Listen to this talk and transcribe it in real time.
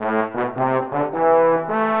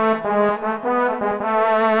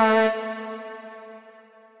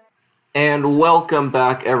And welcome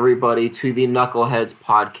back, everybody, to the Knuckleheads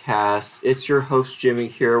podcast. It's your host, Jimmy,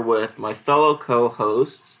 here with my fellow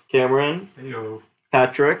co-hosts, Cameron, Heyo.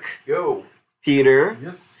 Patrick, Yo. Peter,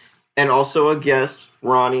 Yes. and also a guest,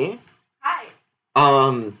 Ronnie.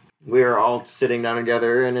 Hi. We're all sitting down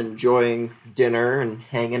together and enjoying dinner and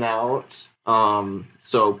hanging out.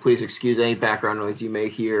 So please excuse any background noise you may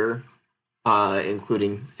hear,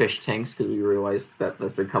 including fish tanks, because we realized that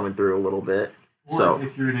that's been coming through a little bit. Or So,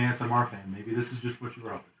 if you're an ASMR fan, maybe this is just what you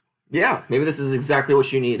were up yeah, maybe this is exactly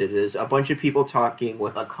what you need. It is a bunch of people talking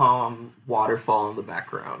with a calm waterfall in the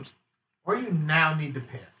background. Or you now need to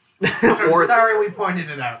piss. I'm Or- sorry we pointed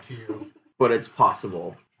it out to you. But it's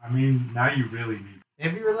possible. I mean, now you really need.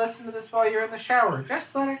 If you were listening to this while you're in the shower,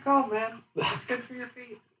 just let it go, man. It's good for your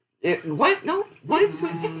feet. What? No? What?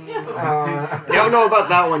 I I don't know about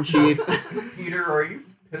that one, Chief. Peter, are you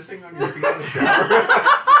pissing on your feet in the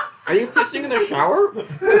shower? Are you pissing in the shower?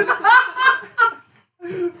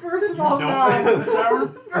 First of all, don't piss in no. the shower?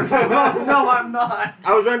 First of all, no, I'm not.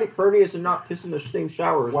 I was trying to be courteous and not piss in the same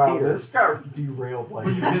shower as Wow, Peter. this got derailed like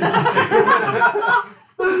When you piss in the shower.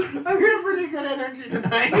 I'm getting pretty good energy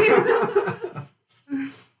tonight.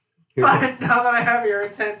 But now that I have your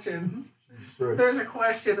attention, there's a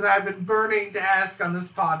question that I've been burning to ask on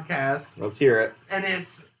this podcast. Let's hear it. And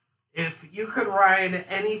it's, if you could ride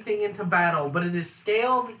anything into battle, but it is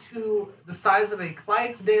scaled to the size of a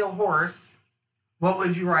Clydesdale horse, what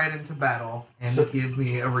would you ride into battle? And So- give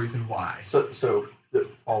me a reason why. So the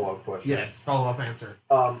follow-up question. Yes, follow-up answer.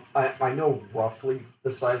 I know roughly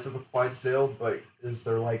the size of a Clydesdale, but is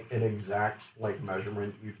there like an exact like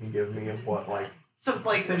measurement you can give me of what like? So,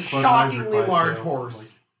 like, a Think shockingly Clydesdale, large like,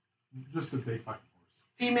 horse. Just a big fucking horse.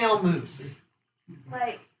 Female moose.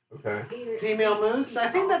 Like Okay. 8 or Female moose? I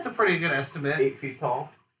think that's a pretty good estimate. 8 feet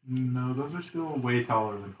tall. No, those are still way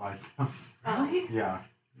taller than Clydesdales. Really? Yeah.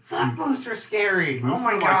 Fuck, moose are scary. Moose Oh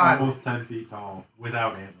my are like god. almost 10 feet tall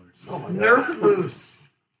without antlers. Oh my Nerf moose.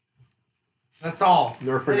 That's all.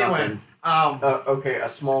 Nerf for Anyway, nothing. Okay, a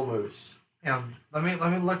small moose. yeah, let me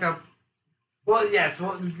look up. Well, yes.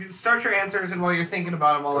 Well, start your answers, and while you're thinking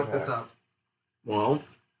about them, I'll look Okay. this up. Well,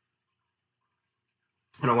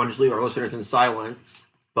 I don't want to just leave our listeners in silence,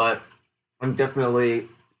 but I'm definitely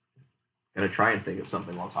going to try and think of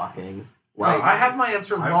something while talking. Like, I have my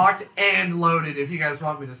answer I- locked and loaded. If you guys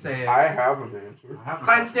want me to say it, I have an answer. I have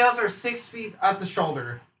Clydesdales are 6 feet at the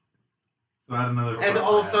shoulder, So add another foot and to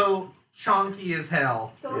also chonky as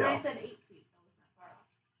hell. So when Yeah. I said 8 feet,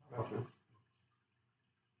 that was not far off. Gotcha.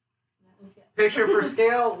 That was good. Picture for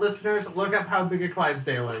scale, listeners, look up how big a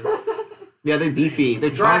Clydesdale is. yeah, they're beefy. They're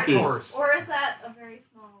Drag chunky. horse. Or is that a very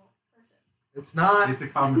small person? It's not. It's a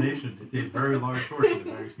combination. It's a very large horse and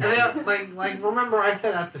a very small And horse. they, like remember I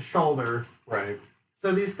said at the shoulder. Right.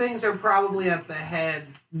 So these things are probably at the head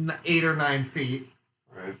 8 or 9 feet.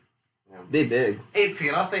 Right. They big. 8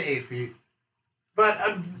 feet. I'll say 8 feet.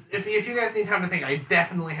 But if you guys need time to think, I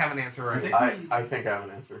definitely have an answer ready. I think I have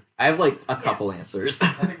an answer. I have like a couple answers. I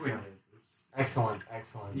think we have answers. Excellent,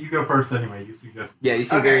 excellent. You go first anyway. You suggest. Yeah, you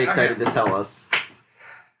seem Okay, very okay. excited to tell us.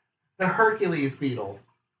 The Hercules beetle.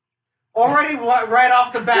 Already right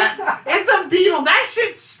off the bat, it's a beetle. That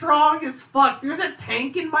shit's strong as fuck. There's a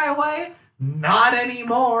tank in my way. Not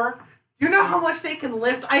anymore. You know how much they can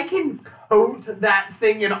lift? I can coat that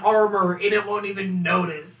thing in armor and it won't even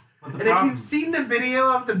notice. But the And if problem, you've seen the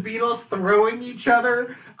video of the beetles throwing each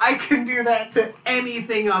other, I can do that to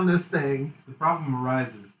anything on this thing. the problem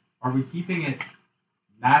arises: are we keeping it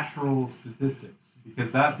natural statistics?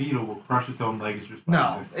 Because that beetle will crush its own legs just by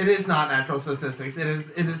No, existing. it is not natural statistics. It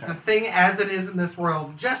is the Okay. thing as it is in this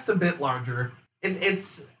world, just a bit larger.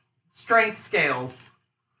 It's strength scales.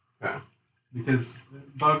 Because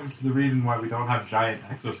bugs, the reason why we don't have giant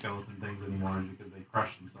exoskeleton things anymore is because they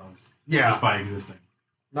crush themselves just by existing.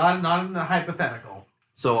 Not in the hypothetical.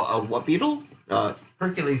 So, what beetle?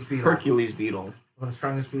 Hercules beetle. Hercules beetle. One of the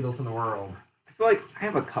strongest beetles in the world. I feel like I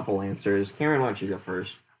have a couple answers. Cameron, why don't you go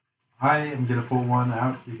first? I am gonna pull one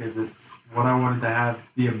out because it's what I wanted to have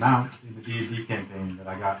be a mount in the D&D campaign that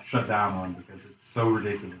I got shut down on because it's so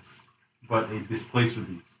ridiculous. But a displacer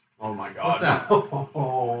beast. Oh my god. What's that?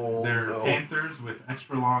 Oh, They're no. panthers with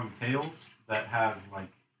extra long tails that have like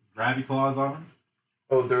grabby claws on them.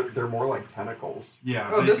 Oh, they're more like tentacles. Yeah.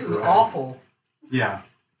 Oh, this is basically. awful. Yeah,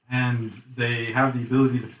 and they have the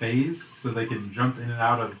ability to phase, so they can jump in and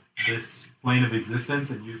out of this plane of existence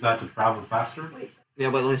and use that to travel faster. Yeah,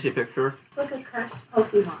 but let me see a picture. It's like a cursed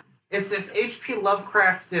Pokemon. It's if H.P.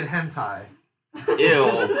 Lovecraft did hentai.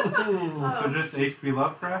 Ew. So just H.P.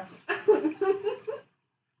 Lovecraft?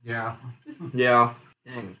 Yeah. Yeah.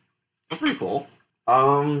 Dang. That's pretty cool.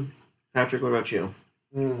 Patrick, what about you?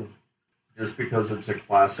 You just because it's a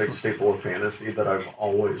classic staple of fantasy that I've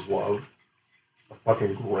always loved. A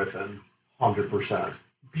fucking griffin, 100%.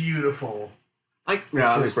 Beautiful. Like, yeah,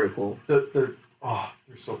 It's they're just- pretty cool. They're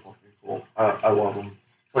so fucking cool. I love them.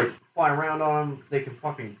 It's like fly around on them. They can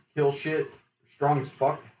fucking kill shit. They're strong as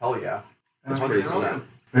fuck. Hell yeah. And That's like, pretty they're also sad.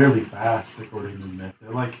 fairly fast, according to the myth. They're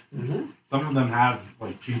like, Mm-hmm. some of them have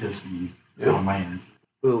like cheetah speed Yeah. on land.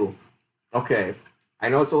 Ooh. Okay. I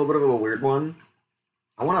know it's a little bit of a weird one.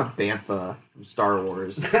 I want a Bantha from Star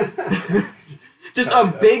Wars. Just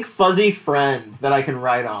a big fuzzy friend that I can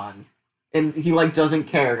ride on. And he like doesn't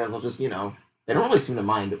care because I'll just, they don't really seem to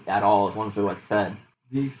mind at all as long as they're like fed.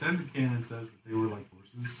 The extended canon says that they were like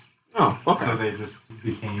horses, Oh, okay. so they just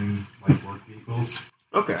became like work vehicles.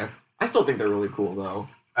 Okay. I still think they're really cool though.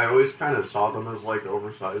 I always kind of saw them as like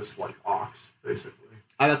oversized like ox, basically.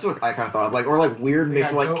 That's what I kind of thought of. Like, or like weird They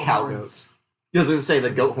mix of got like goat cow horns. goats. I was gonna say the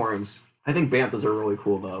goat horns. I think Banthas are really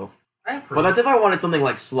cool though. I approve. But that's if I wanted something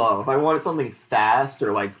like slow. If I wanted something fast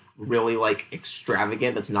or like really like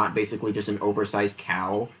extravagant that's not basically just an oversized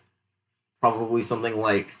cow, probably something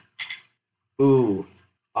like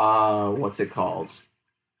what's it called?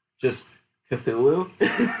 Just Cthulhu?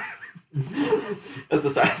 That's the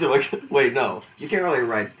size of like wait, no. You can't really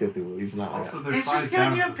ride Cthulhu, he's not like Also, that. they're It's sized just giving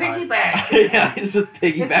down you a to the size- piggyback. Yeah, he's just It's a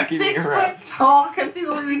piggybacking me 6 around. foot tall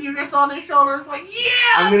Cthulhu and you're just on his shoulders like, yeah!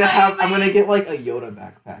 I'm baby!" gonna get like a Yoda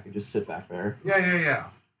backpack and just sit back there. Yeah.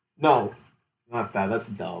 No, not that. That's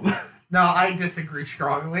dumb. No, I disagree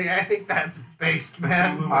strongly. I think that's based,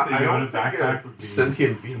 man. With the I don't Yoda think backpack a would be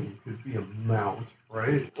sentient being could be a mount,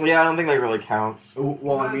 right? Yeah, I don't think that really counts.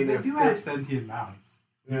 Well, I mean, they if do have sentient mounts.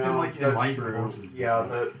 You can, like, that's enlighten true. horses and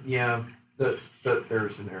Yeah, stuff. that there are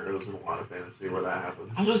scenarios in a lot of fantasy where that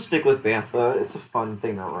happens. I'll just stick with Bantha. It's a fun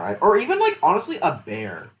thing to ride, or even like honestly a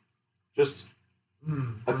bear, just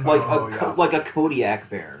like a Kodiak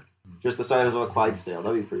bear, just the size of a Clydesdale.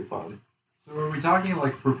 That'd be pretty fun. So are we talking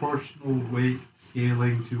like proportional weight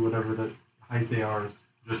scaling to whatever the height they are,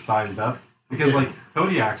 just sized up? Because like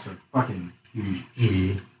Kodiaks are fucking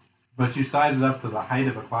huge. But you size it up to the height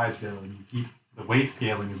of a Clydesdale and you keep the weight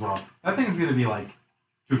scaling as well. That thing's gonna be like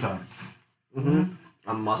 2 tons. Mm-hmm.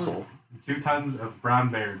 A muscle. 2 tons of brown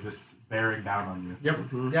bear just bearing down on you. Yep.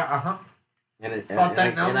 Mhm. Yeah, uh-huh. And Thought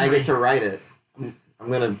that and I get to ride it. I'm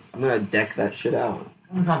gonna deck that shit out.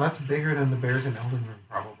 Oh my god, that's bigger than the bears in Elden Ring,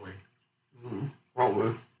 probably.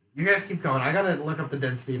 Probably. You guys keep going. I gotta look up the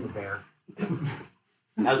density of a bear.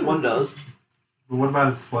 As one does. But what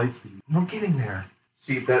about its flight speed? I'm getting there.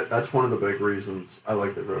 See, that's one of the big reasons I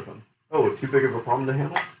like the Griffin. Oh, too big of a problem to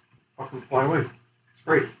handle? Fucking fly away. It's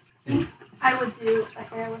great. I would do a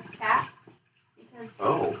hairless cat because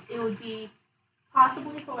Oh. it would be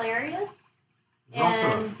possibly hilarious, There's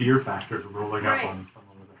also a And- fear factor to rolling up Right. on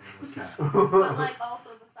someone with a hairless cat. but like also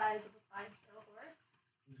the size of a Clydesdale horse.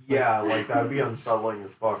 Yeah, like that'd be unsettling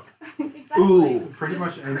as fuck. Exactly. Ooh. Pretty Just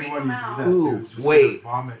much creep anyone them you out. do that Ooh, to is just wait.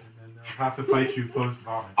 gonna vomit and then they'll have to fight you post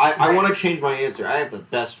vomit. I want to change my answer. I have the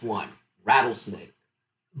best one. Rattlesnake.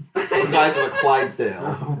 The size of a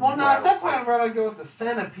Clydesdale. Well, no, at that point, I'd rather go with the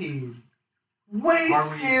centipede. Way Are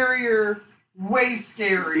we- scarier. Way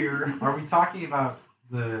scarier. Are we talking about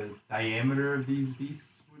the diameter of these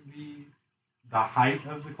beasts would be the height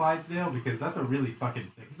of the Clydesdale? Because that's a really fucking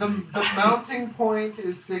thick The snake. mounting point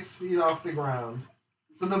is 6 feet off the ground.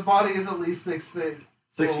 So the body is at least 6 feet.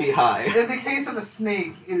 6 feet high. In the case of a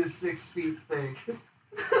snake, it is 6 feet thick.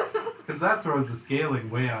 Because that throws the scaling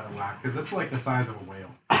way out of whack. Because it's like the size of a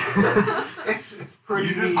whale. It's pretty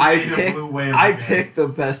You just neat. I made a picked- blue whale. I again. picked the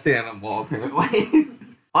best animal, apparently.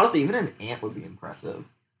 Honestly, even an ant would be impressive.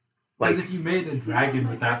 Because Like, if you made a dragon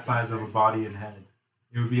with that size of a body and head,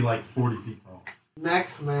 it would be like 40 feet tall.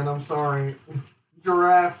 Next, man, I'm sorry.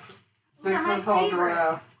 Giraffe. Those are 6 my foot tall favorite.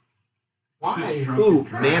 giraffe. It's just Why? shrunken Ooh,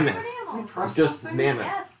 giraffe. mammoth. Favorite animals. Trust Just those things? mammoth.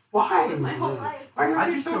 Yes. Why? My whole life. Why are I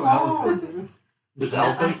you just so go long? elephant. just Yes,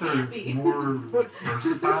 elephants? I Elephants are can't be. more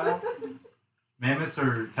versatile. Mammoths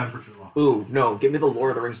are temperature locked. Ooh, no, give me the Lord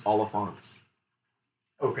of the Rings Oliphants.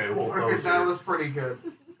 Okay, well, Okay, those that are- was pretty good.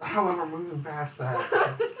 However, moving past that.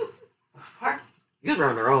 Fuck. You guys are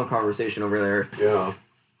having their own conversation over there. yeah.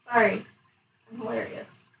 Sorry. I'm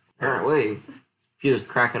hilarious. Apparently. Peter's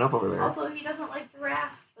cracking up over there. Also, he doesn't like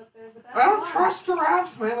giraffes, but they're the best. I don't ones. trust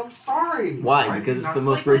giraffes, man. I'm sorry. Why? Why Because do it's you the not-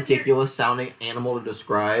 most Like when you're- ridiculous sounding animal to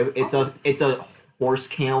describe. It's a horse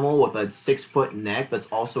camel with a 6-foot neck that's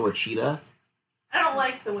also a cheetah. I don't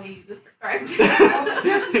like the way you described Well, it.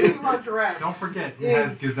 here's the thing about giraffes. Don't forget, it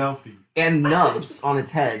has Is- gazelle feet. And nubs on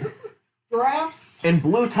its head. Giraffes. And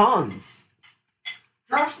blue tongues.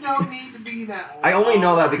 Giraffes don't need to be that. I only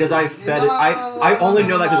know that because I fed it. I only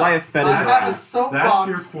know that because I have fed it. I have a soapbox.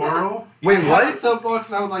 That's your quarrel? Wait, I what? have a soapbox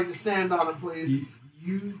and I would like to stand on it, please.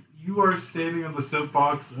 You are standing on the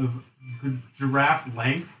soapbox of the giraffe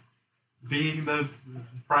length being the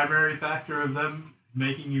primary factor of them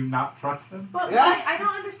making you not trust them? But Yes. I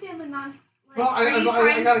don't understand the non. Like, Well,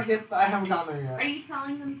 I I gotta get. I haven't gotten there yet. Are you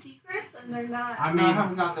telling them secrets and they're not? I No, I mean,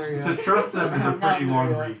 haven't gotten there yet. to trust them I is a haven't pretty gotten there long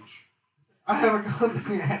yet. reach. I haven't gotten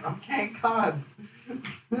there yet. Okay, God.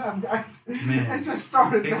 I Man. just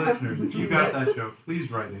started. Hey, listeners, if you got that joke,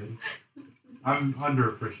 please write in. I'm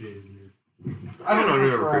underappreciated here. I don't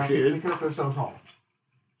know Underappreciated. giraffes because they're so tall.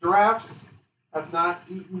 Giraffes have not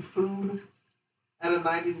eaten food at a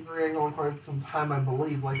 90-degree angle in quite some time, I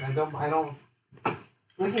believe. Like I don't.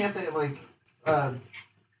 Looking at the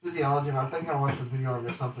physiology, I think I watched a video or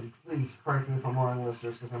something. Please correct me if I'm wrong,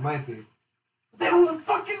 listeners, because I might be. They don't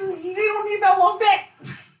need that long neck.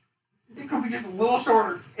 It could be just a little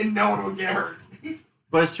shorter, and no one would get hurt.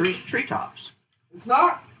 But it's to reach treetops. It's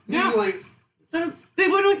not Yeah. usually So they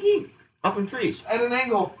literally eat up in trees. at an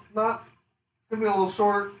angle. Not could be a little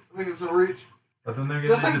shorter. I think it's a reach. But then they're going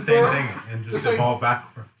Just to do like the same birds. thing and just Just like- evolve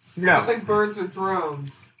backwards. Just like birds are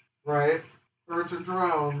drones, right? Birds are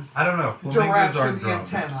drones. I don't know. Giraffes Flamingos are are the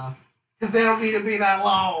drones. antenna. Because they don't need to be that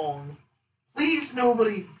long. Please,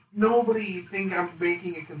 nobody think I'm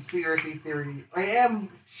making a conspiracy theory. I am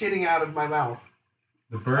shitting out of my mouth.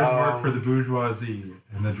 The birds work for the bourgeoisie,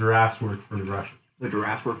 and the giraffes work for the Russians. The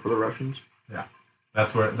giraffes work for the Russians.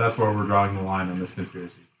 That's where we're drawing the line on this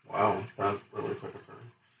conspiracy. Wow, that really took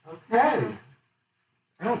a turn. Okay.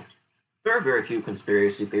 There are very few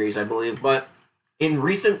conspiracy theories, I believe, but in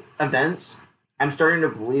recent events, I'm starting to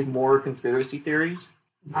believe more conspiracy theories.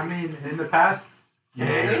 I mean, in the past few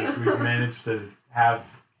years, we've managed to have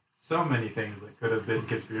so many things that could have been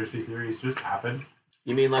conspiracy theories just happen.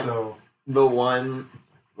 You mean like So the one,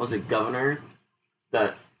 was it governor,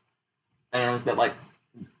 that announced that like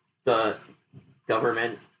the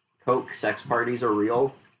government coke sex parties are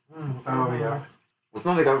real? oh yeah, Was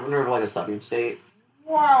not the governor of like a southern state?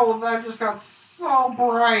 Wow, that just got so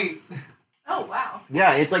bright. Oh wow.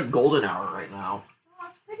 Yeah, it's like golden hour right now. Oh,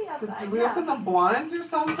 it's pretty outside. Did we Yeah. open the blinds or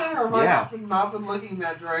something? Or have I Yeah. just not been looking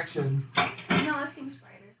that direction? No, it seems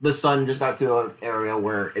brighter. The sun just got to an area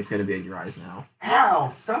where it's gonna be in your eyes now. Ow,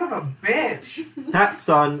 son of a bitch. That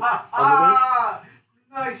sun.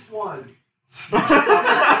 Nice one.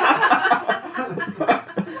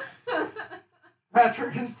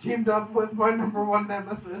 Patrick has teamed up with my number one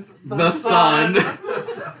nemesis, The sun.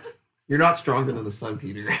 You're not stronger than the sun,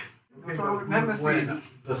 Peter. Nemesis.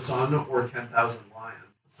 The sun or 10,000 lions?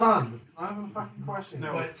 Sun. It's not even a fucking question.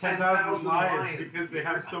 no, But it's 10,000 10,000 lions lions. because they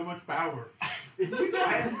have so much power. It's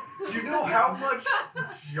 10. Do you know how much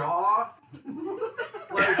jaw?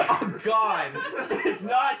 Like, Oh God! It's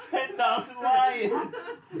not 10,000 lions.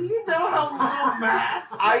 Do you know how little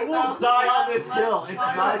mass? I will die on this hill. It's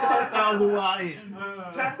not 10,000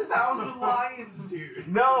 lions. 10,000 lions, dude.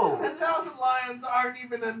 No. 10,000 lions aren't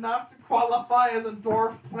even enough to qualify as a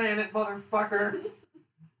dwarf planet, motherfucker.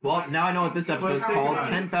 Well, now I know what this episode's Well, called. think about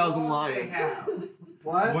it. 10,000 lions.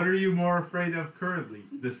 What? What are you more afraid of currently,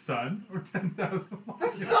 the sun or 10,000 The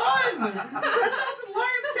lions? sun! 10,000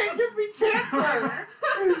 lions can't give me cancer!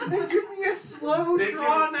 They give me a slow, They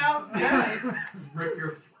drawn out death. Rip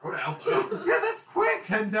your throat out, though. Yeah, that's quick!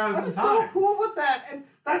 10,000 I'm times. so cool with that, and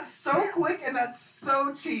that's so quick and that's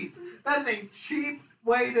so cheap. That is a cheap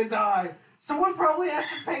way to die. Someone probably has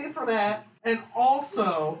to pay for that, and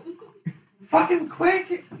also, fucking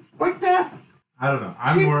quick death. I don't know.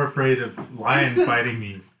 I'm Cheap. more afraid of lions Instant- biting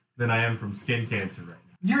me than I am from skin cancer right now.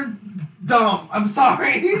 You're dumb. I'm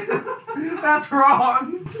sorry. That's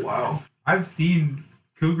wrong. Wow. I've seen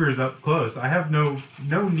cougars up close. I have no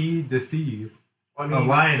need to see I a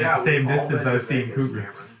lion yeah, at the same we've all distance been to I've seen Vegas,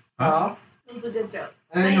 cougars. Huh? It was a good joke.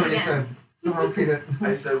 I didn't know what you Say it said. So repeat it.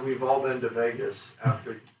 I said we've all been to Vegas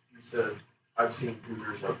after you said I've seen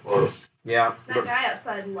cougars up close. Yeah. That guy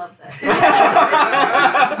outside loved that.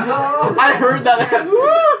 I heard that.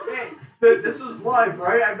 Hey, this is live,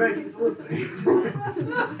 right? I bet he's listening.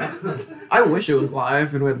 I wish it was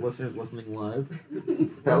live and we had listeners listening live.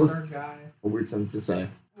 That was guy. a weird sentence to say.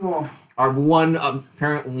 Oh. Our one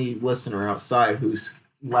apparently listener outside who's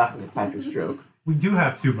laughing at Patrick's joke. We do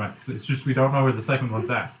have 2 months. It's just we don't know where the second one's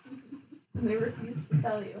at. And they refused to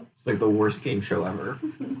tell you. It's like the worst game show ever.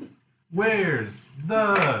 Where's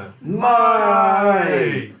the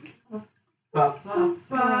Mike?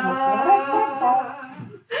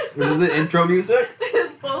 This is the intro music?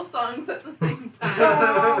 It's both songs at the same time. No,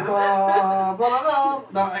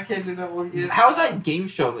 I can't do movie that we'll get. How's that game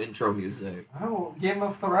show intro music? Oh, Game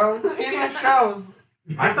of Thrones, Game of Shows.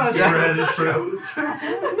 I thought you read his shows.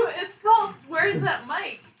 It's called Where's That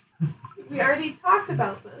Mic? We already talked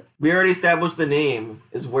about this. We already established the name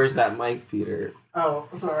is Where's That Mic, Peter? Oh,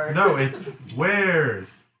 sorry. No, it's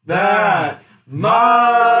Where's That Mic!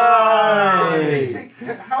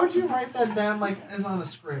 How would you write that down like as on a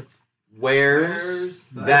script?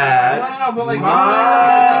 Where's No, that no, but like mic?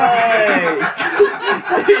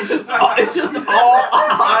 It's just all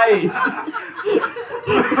eyes.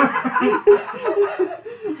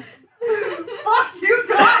 Fuck you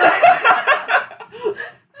guys!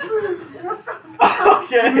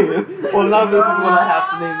 Okay. Well, now this is what I have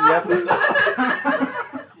to name the episode.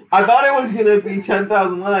 I thought it was gonna be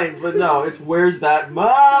 10,000 lines, but no, it's Where's That Mic?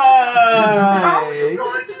 How are you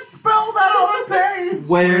going to spell that on a page?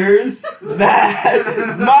 Where's that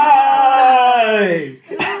mic?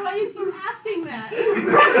 Why you keep asking that?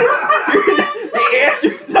 The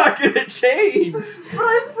answer's not gonna change. But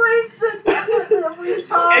I phrased it differently every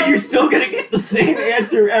time. And you're still gonna get the same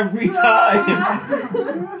answer every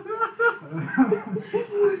time.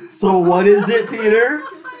 So what is it, Peter?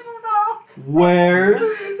 I don't know. Where's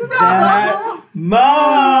that mic?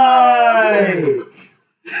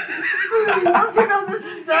 Okay, no, this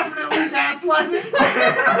is definitely gaslighting.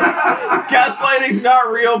 Gaslighting's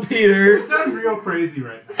not real, Peter. You sound real crazy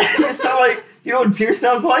right now. You sound like, you know what Peter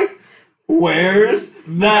sounds like? Where's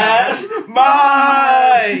that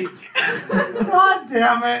mic? God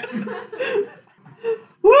damn it.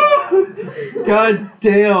 Woo! God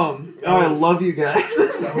damn. Oh, I love you guys.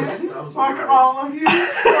 That was Fuck all of you.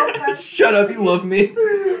 So much. Shut up, you love me.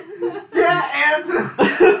 Yeah, and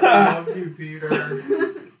I love you, Peter.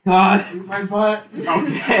 God. my butt.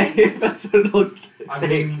 Okay, that's what it'll I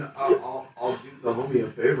take. mean, I'll do the homie a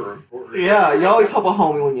favor, of course. Yeah, you always help a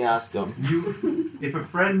homie when you ask them. If a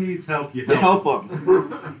friend needs help, you You help. help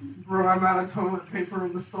them. Bro, I'm out of toilet paper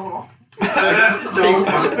in the stall.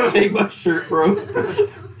 take my shirt, bro.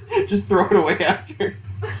 Just throw it away after.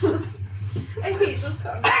 I hate this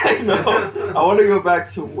conversation. I know. I want to go back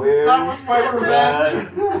to where. That was my revenge.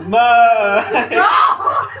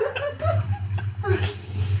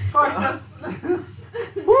 Fuck this.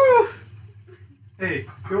 Woo! Hey,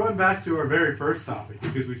 going back to our very first topic,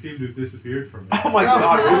 because we seem to have disappeared from it. Oh my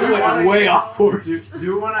god, we went way off course. Do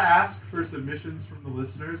you want to ask for submissions from the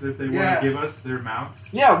listeners if they want Yes. to give us their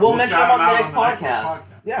mounts? Yeah, we'll mention shout them on the out next podcast.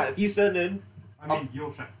 Yeah, if you send in. I mean,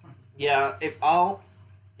 you'll shout. Yeah, if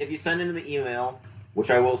you send in the email,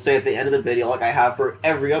 which I will say at the end of the video, like I have for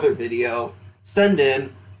every other video, send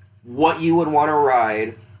in what you would want to ride.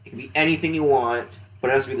 It can be anything you want, but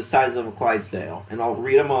it has to be the size of a Clydesdale, and I'll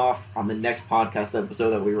read them off on the next podcast episode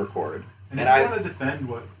that we record. And And if I- you want to defend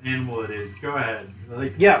what animal it is, go ahead.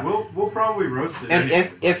 Like, Yeah. we'll probably roast it. And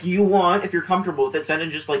anyway. if you want, if you're comfortable with it, send in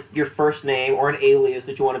just like your first name or an alias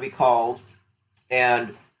that you want to be called,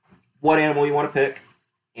 and what animal you want to pick,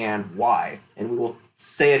 and why. And we will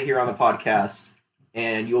say it here on the podcast,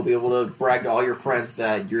 and you'll be able to brag to all your friends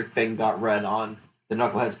that your thing got read on the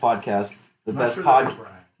Knuckleheads podcast, the I'm not best sure pod, that's right.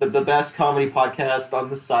 the best comedy podcast on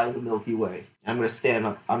the side of the Milky Way. I'm gonna stand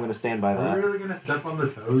by Are that. we really gonna step on the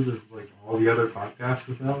toes of like all the other podcasts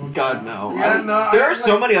with that one? God no. Yeah, no, There I are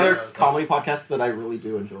so like- many other comedy podcasts that I really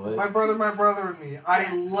do enjoy. My brother, and me.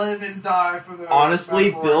 I live and die for the.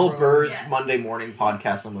 Honestly, Bad Boy Bill Brothers. Burr's Yes. Monday morning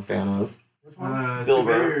podcast I'm a fan of. Which one? Bill Two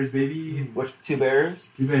Burr. bears, baby. Which Two Bears?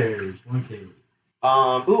 2 bears, 1 cave.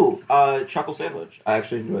 Chuckle Sandwich. I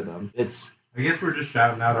actually enjoy them. It's I guess we're just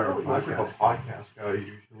shouting out I our don't really much of a podcast. podcast guy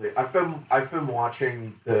usually. I've been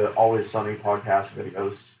watching the Always Sunny podcast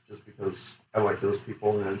videos just because I like those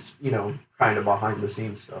people and it's kind of behind the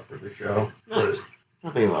scenes stuff for the show. nice.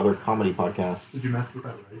 I'm thinking of other comedy podcasts. Did you mess with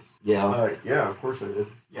that rice? Yeah. Yeah, of course I did.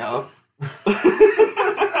 Yeah.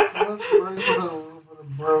 Let's raise with a little bit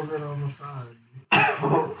of brogan on the side.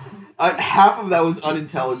 Half of that was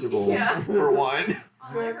unintelligible. Yeah. For one.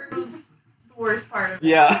 All I heard was the worst part of it.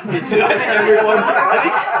 Yeah, me too.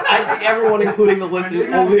 I think everyone, including the listeners,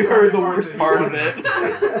 only heard the worst part of it.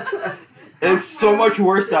 And it's so much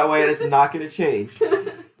worse that way, and it's not going to change.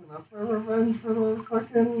 And that's my revenge for the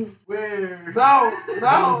fucking. Where? No,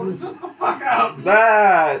 shut the fuck up.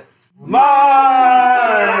 That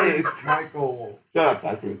Mike. Michael. Shut up,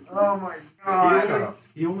 Patrick. Oh my Shut god. up.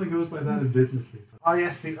 He only goes by that in business case. Oh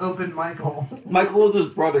yes, the open Michael. Michael was his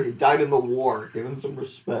brother. He died in the war. Give him some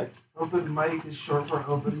respect. Open Mike is short for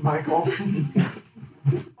open Michael.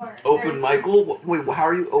 Or Open there's- Michael? Wait, how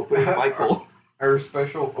are you opening Michael? Our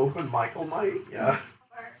special open Michael night. Yeah.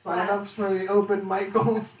 or Sign ups for the open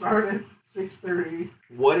Michael start at 6:30.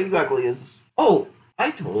 What exactly is... Oh,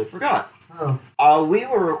 I totally forgot. Oh. We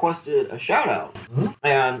were requested a shout out,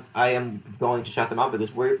 and I am going to shout them out because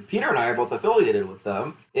Peter and I are both affiliated with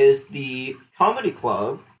them. Is the comedy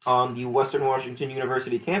club on the Western Washington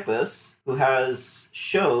University campus who has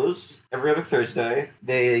shows every other Thursday.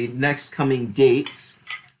 The next coming dates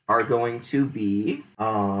are going to be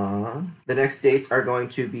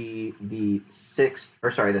the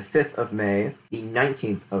 5th of May, the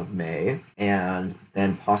 19th of May, and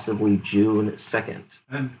then possibly June 2nd.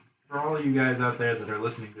 And for all of you guys out there that are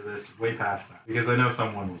listening to this, way past that, because I know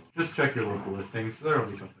someone will. Just check your local listings. There'll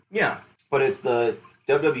be something. Yeah, but it's the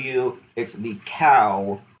it's the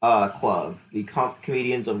COW club, the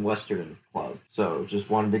Comedians of Western Club. So just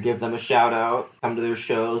wanted to give them a shout out. Come to their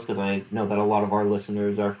shows because I know that a lot of our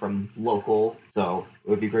listeners are from local. So it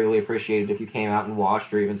would be greatly appreciated if you came out and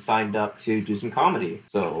watched or even signed up to do some comedy.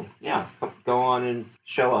 So yeah, go on and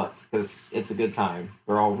show up because it's a good time.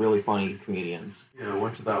 They're all really funny comedians. Yeah, I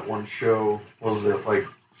went to that one show. What was it, like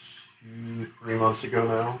 2-3 months ago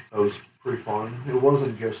now? That was pretty fun. It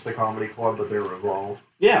wasn't just the comedy club, but they were involved.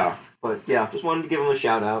 Yeah, but yeah, just wanted to give them a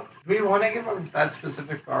shout out. Do we want to give that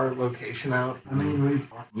specific our location out? I mean,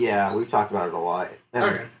 We've talked about it a lot. And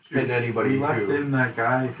Okay. And anybody we left who... in that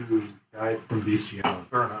guy who died from bestiality.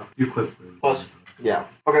 Fair enough. You clipped it. Plus, yeah.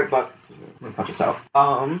 Okay, but I'm gonna cut this out.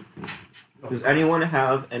 Does anyone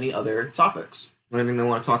have any other topics? Anything they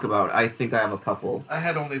want to talk about? I think I have a couple. I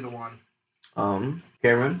had only the one.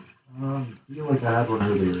 Cameron? I feel like I had one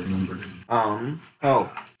earlier. Remembered it.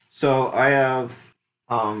 So I have,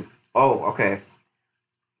 okay.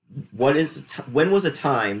 When was a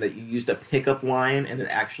time that you used a pickup line and it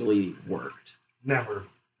actually worked? Never.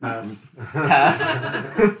 Pass. Pass?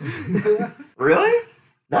 Really?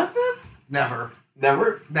 Nothing? Never.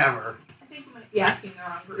 Never? Never. I think you might be asking the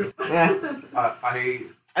wrong group. Yeah.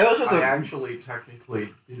 I was just actually technically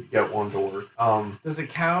did get one to work. Does it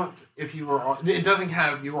count if you were... It doesn't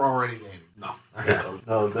count if you were already dating. No.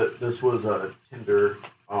 No, this was a Tinder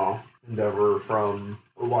endeavor from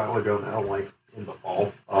a while ago now, like in the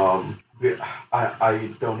fall. I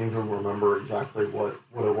don't even remember exactly what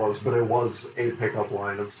it was, but it was a pickup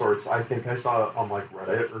line of sorts. I think I saw it on like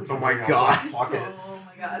Reddit or something. Oh my I was God. like, fuck it. Oh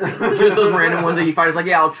my god. Just those random ones that you find. It's like,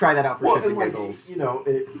 yeah, I'll try that out for shits and and like, giggles. you know,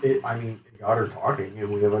 it got her talking, and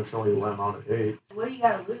we eventually went on a date. What do you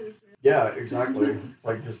gotta lose? Yeah, exactly. It's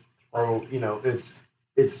like just throw,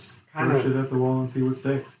 it's kind Throw shit of, at the wall and see what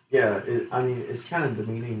sticks. yeah, it's kind of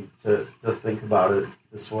demeaning to think about it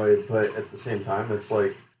this way, but at the same time, it's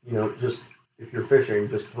like, just, if you're fishing,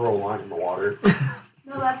 just throw a line in the water.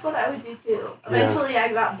 No, that's what I would do too. Eventually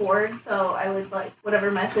I got bored, so I would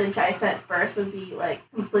whatever message I sent first would be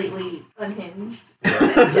completely unhinged.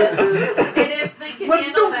 And if they can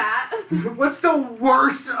handle that. What's the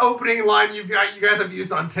worst opening line you guys have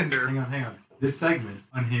used on Tinder? Hang on. This segment,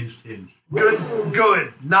 Unhinged Hinge.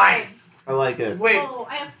 Good. Nice. I like it. Wait. Oh,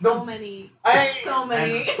 I have so many. So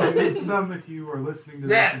many. And submit some if you are listening to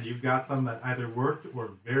this Yes. and you've got some that either worked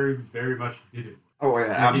or very, very much didn't. Oh, yeah, If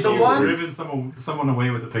absolutely. The ones- you've driven someone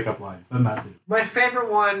away with a pickup line, send that to you. My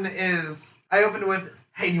favorite one is I opened with,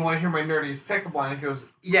 "Hey, you want to hear my nerdiest pickup line?" He goes,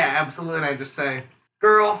 "Yeah, absolutely." And I just say,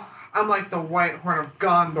 "Girl, I'm like the White Horn of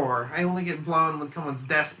Gondor. I only get blown when someone's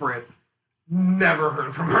desperate." Never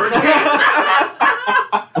heard from her again.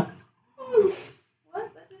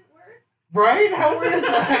 What? That didn't work? Right? How weird is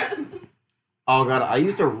that? Oh, God, I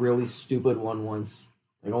used a really stupid one once,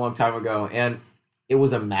 a long time ago, and it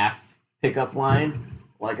was a math pickup line,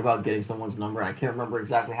 about getting someone's number. I can't remember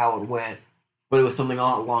exactly how it went, but it was something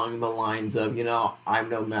along the lines of, I'm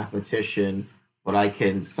no mathematician, but I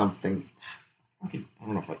can something. I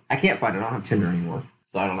don't know I can't find it. I don't have Tinder anymore,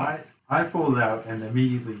 so I don't know. I pulled it out and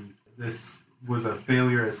immediately this was a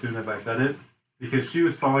failure as soon as I said it because she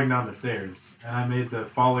was falling down the stairs and I made the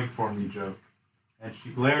falling for me joke and she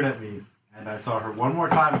glared at me and I saw her one more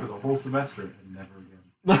time for the whole semester and never again.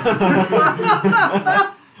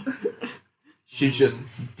 She just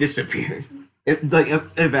disappeared. It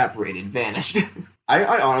evaporated, vanished.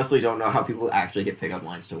 I honestly don't know how people actually get pickup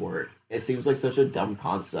lines to work. It seems like such a dumb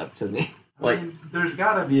concept to me. I mean, there's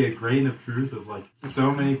got to be a grain of truth of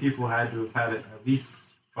so many people had to have had it at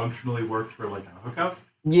least functionally worked for a hookup.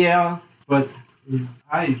 Yeah. But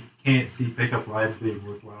I can't see pickup lines being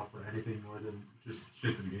worthwhile for anything more than just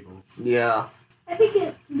shits and giggles. Yeah. I think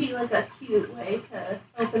it can be a cute way to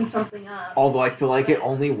open something up. Although I feel like it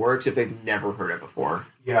only works if they've never heard it before.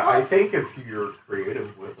 Yeah, I think if you're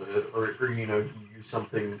creative with it, or you use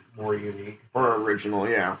something more unique, Or original,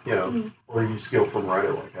 yeah. or you steal from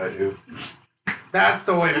Reddit like I do. That's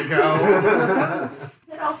the way to go.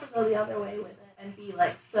 You could also go the other way with it and be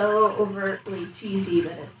so overtly cheesy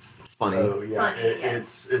that it's funny. Oh yeah, Funny, yeah.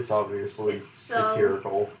 it's obviously It's so-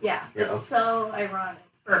 satirical. Yeah, Yeah. it's so ironic.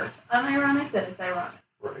 First, unironic that it's ironic.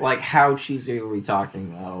 Right. Like, how cheesy are we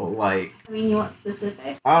talking though? Like, I mean, you want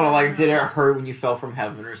specifics? I don't know. Like, did it hurt when you fell from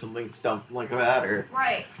heaven or something stuff like that? Or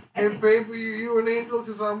Right. Hey, baby, are you an angel?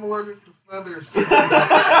 Because I'm allergic to feathers.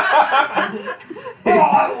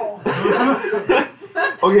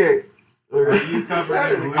 okay. Are you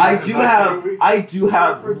covered in blue? I do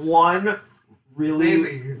have one really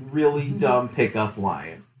Baby. really dumb pickup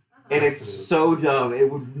line. And it's so dumb, it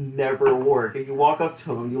would never work. And you walk up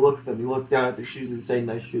to them, you look at them, you look down at their shoes and say,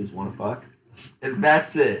 "Nice shoes, wanna fuck?" And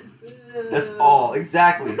that's it. That's all.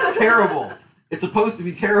 Exactly. It's terrible. It's supposed to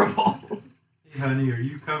be terrible. Hey, honey, are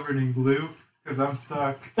you covered in glue? Because I'm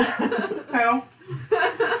stuck. Help.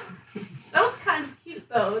 That was kind of cute,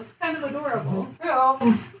 though. It's kind of adorable. Help.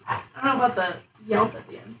 I don't know about the yelp at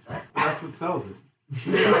the end, but. That's what sells it.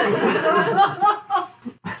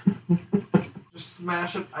 Just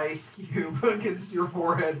smash an ice cube against your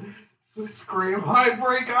forehead. So scream, "I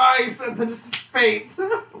break ice," and then just faint.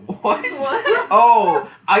 What? What? Oh,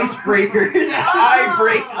 icebreakers. I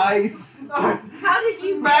break ice. How did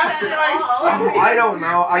you Smash do an that ice at all? cube. I don't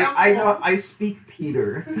know. I know. I speak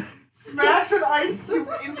Peter. Smash an ice cube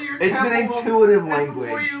into your It's an temple, intuitive and before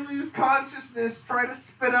language. you lose consciousness, try to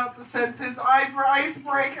spit out the sentence,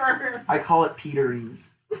 "Icebreaker." I call it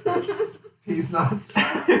Peterese. He's nuts.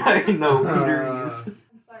 I know Peterese. I'm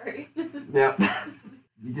sorry. Yep.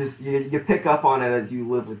 You pick up on it as you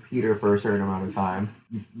live with Peter for a certain amount of time.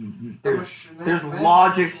 There's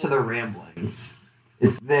logic to the ramblings.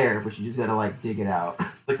 It's there, but you just gotta like dig it out. It's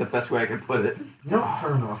like the best way I can put it. Yep,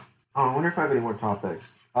 fair enough. Oh, I wonder if I have any more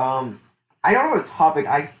topics. I don't have a topic.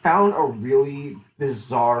 I found a really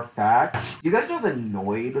bizarre fact. Do you guys know the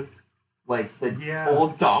Noid? Like the Yeah.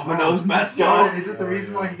 old Domino's mascot? Yeah. Is it the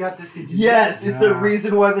reason why he got discontinued? Yes, it's the Yeah.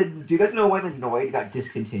 reason why the. Do you guys know why the Noid got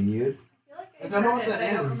discontinued? I feel like I don't know heard what it, that but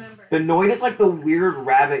I don't is. remember. The Noid is like the weird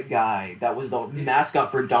rabbit guy that was the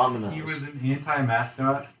mascot for Domino's. He was an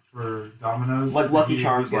anti-mascot for Domino's. like Lucky He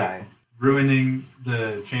Charms was, like, guy. ruining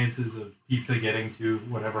the chances of pizza getting to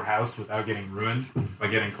whatever house without getting ruined by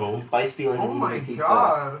getting cold. By stealing Oh and my eating pizza.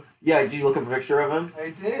 god. Yeah, did you look up a picture of him? I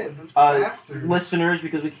did. This bastard. Listeners,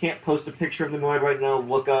 because we can't post a picture of the Noid right now,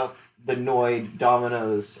 look up the Noid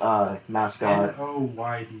Domino's mascot.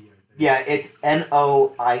 Noyd. Yeah, it's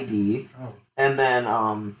Noid. Oh. And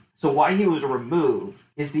then, so why he was removed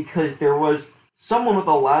is because there was someone with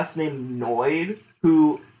a last name Noid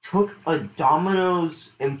who took a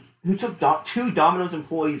Domino's who took two Domino's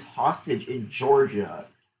employees hostage in Georgia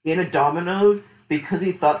in a Domino's because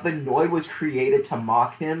he thought the Noid was created to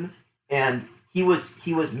mock him, and he was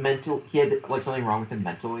mental. He had like something wrong with him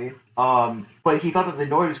mentally. But he thought that the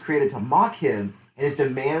Noid was created to mock him, and his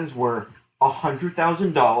demands were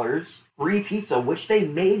 $100,000, free pizza, which they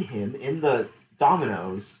made him in the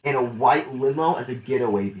Domino's, and a white limo as a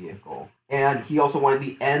getaway vehicle. And he also wanted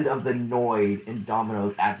the end of the Noid in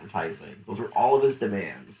Domino's advertising. Those were all of his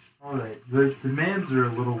demands. Alright, the demands are a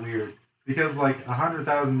little weird. Because, like,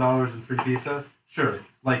 $100,000 in free pizza, sure.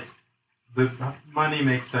 Like, the money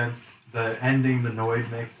makes sense. The ending the Noid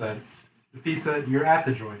makes sense. The pizza, you're at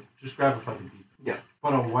the joint. Just grab a fucking pizza. Yeah.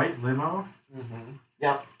 But a white limo? Mm-hmm.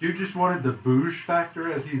 Yep. Dude just wanted the booze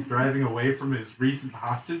factor as he's driving away from his recent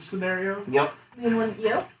hostage scenario. Yep. I mean, when,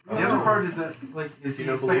 yep. The other part is that, like, is he You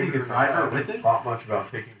know, expecting believe a it or not, I driver haven't with it? thought much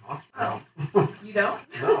about taking hospital. You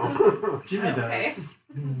don't? No. Jimmy Okay. does.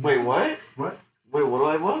 Wait, what? What? Wait, what do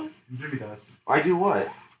I want? Jimmy does. I do what?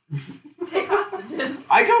 Take hostages.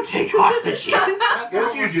 I don't take hostages.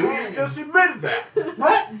 Yes, you do. You just admitted that.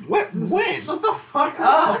 What? What? When? Shut the fuck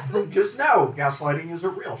up. Just now. Gaslighting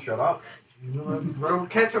isn't real. Shut up. Throw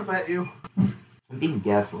ketchup at you. I'm being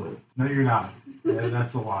gaslit. No, you're not. Yeah,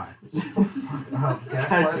 that's a lie.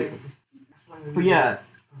 Gaslighting. But yeah,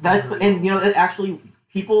 that's the, and you know it actually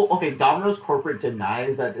people. Okay, Domino's corporate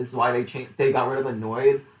denies that is why they got rid of the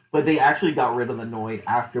Noid, but they actually got rid of the Noid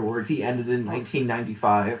afterwards. He ended in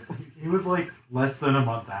 1995. He was like less than a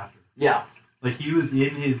month after. Yeah. Like he was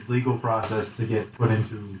in his legal process to get put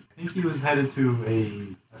into. I think he was headed to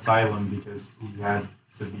a asylum because he had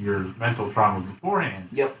severe mental trauma beforehand.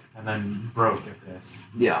 Yep. And then broke at this.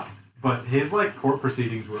 Yeah. But his like court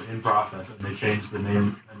proceedings were in process, and they changed the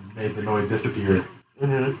name and made the Noid disappear.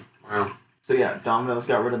 Mm-hmm. Wow. So yeah, Domino's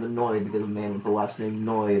got rid of the Noid because a man with the last name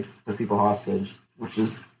Noid took people hostage, which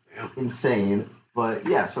is insane. But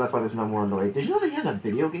yeah, so that's why there's no more Noid. Did you know that he has a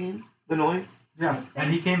video game, the Noid? Yeah,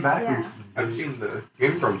 and he came back Yeah. recently. I've seen the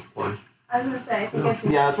Game Grumps play. I was gonna say, I think I've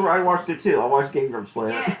seen Yeah, that's where I watched it too. I watched Game Grumps play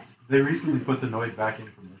it. Yeah. They recently put the Noid back in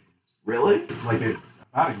commercials, Really? like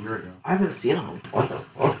about a year ago. I haven't seen him. What the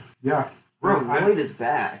fuck? Yeah. Bro, I- Lloyd is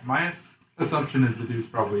back. My assumption is the dude's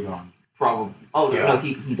probably gone. Probably. Oh, So- no,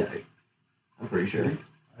 he died. I'm pretty sure.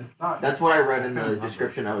 I thought That's what I read in the remember.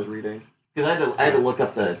 description I was reading. Because I had to look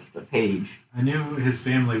up the page. I knew his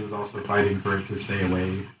family was also fighting for it to stay away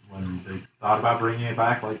when they thought about bringing it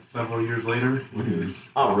back, like several years later when he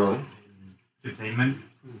was Oh, really? in containment.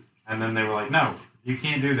 And then they were like, "No, you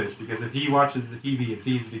can't do this because if he watches the TV and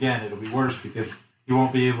sees it again, it'll be worse because he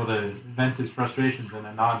won't be able to vent his frustrations in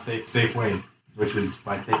a safe way, which is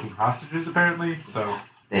by taking hostages apparently." So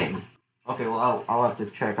Dang. Okay, well, I'll have to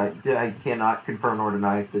check. I cannot confirm nor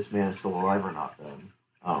deny if this man is still alive or not, then.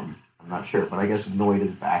 I'm not sure, but I guess Noid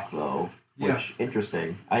is back, though. Which,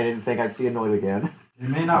 interesting. I didn't think I'd see a Noid again. it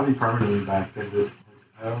may not be permanently back, but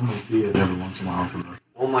I only see it every once in a while from her.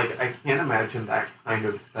 Well, like, I can't imagine that kind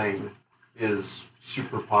of thing is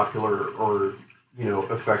super popular or,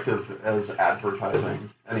 effective as advertising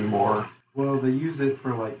anymore. Well, they use it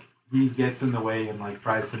for like he gets in the way and like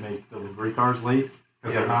tries to make delivery cars late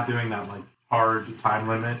because they're not doing that like hard time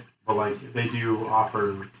limit, but like they do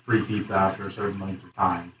offer free pizza after a certain length of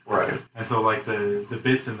time. Right. And so like the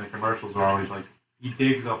bits in the commercials are always like he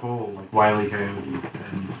digs a hole like Wile E. Coyote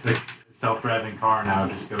and the self-driving car now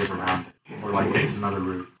just goes around it or like takes another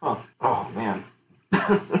route. Huh. Oh, man.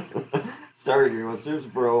 Sorry, dear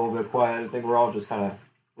listeners, we're a little bit quiet. I think we're all just kind of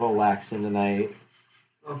relaxing tonight.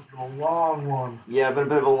 It's been a long one. Yeah, been a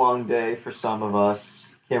bit of a long day for some of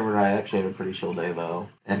us. Cameron and I actually had a pretty chill day, though.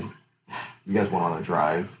 And you guys went on a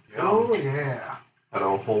drive. Oh, yeah. Had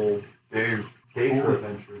a whole big day Whole trip.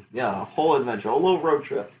 adventure. Yeah, a whole adventure, a little road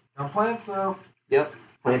trip. Got plants, though. Yep,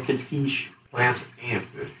 planted fish. Plants and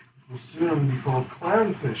fish. Will soon be full of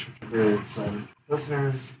clownfish, which I'm very excited.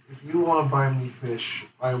 Listeners, if you want to buy me fish,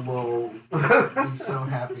 I will be so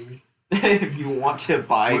happy. If you want to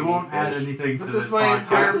buy We won't fish. add anything to This this is my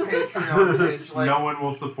entire podcast. Patreon page. Like, No one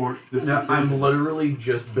will support this. No, decision. I'm literally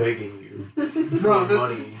just begging you no, for this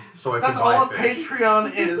money is so I that's can buy all a fish.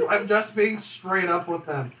 Patreon is. I'm just being straight up with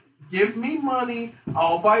them. Give me money,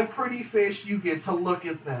 I'll buy pretty fish. You get to look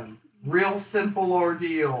at them. Real simple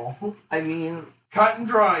ordeal. I mean, Cut and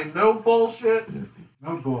dry, no bullshit.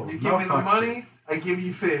 No bull. You give no me the fuck money, I give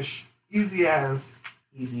you fish. Easy as.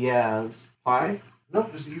 easy as pie.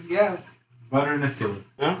 Nope, just easy as. shit. Butter in a skillet.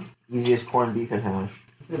 Easy as corned beef and hash.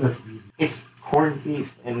 I say that's easy. It's corned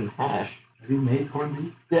beef and hash. Have you made corned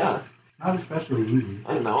beef? Yeah, It's not especially easy.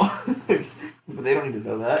 I know. But they don't need to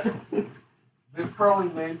know that. They've probably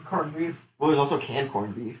made corned beef. Well, there's also canned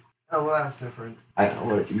corned beef. Oh, well, that's different. I know,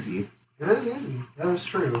 but it's easy. It is easy. That is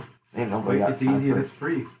true. Ain't nobody Like, got it's time easy for and it. it's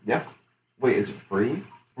free. Wait, is it free?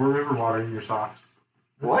 Pour river water in your socks.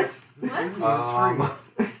 What? It's What? easy.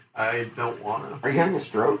 It's free. I don't wanna. Are you having a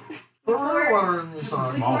stroke? Put water in your Just a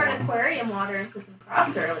socks. We small poured one. aquarium water into some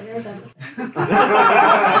crops earlier. Is that the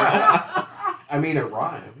I mean, it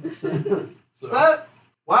rhymes. So That?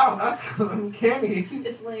 Wow, that's uncanny.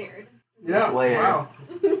 It's layered. Yeah. Layer. Wow.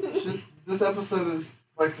 Shit, this episode is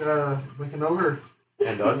like an ogre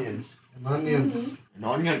and onions. and onions. And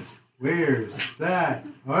onions. Where's that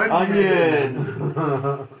Onion!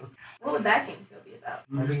 What would that game show be about?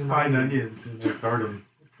 You just find onions in their garden.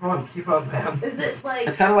 Come on, keep up, man. Is it like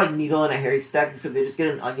It's kind of like needle in a hairy stack, except they just get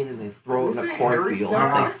an onion and they throw it in Is a it hairy cornfield. It's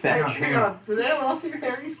stack? like fetch. Hang on. Did anyone else see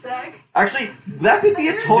Harry Stack? Actually, that could be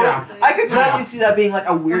a total. Yeah. I could totally Yeah. see that being like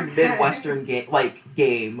a weird Okay. Midwestern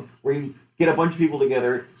game where you get a bunch of people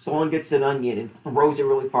together, someone gets an onion and throws it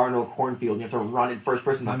really far into a cornfield, and you have to run, and first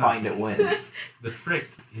person to No, no. find it wins. The trick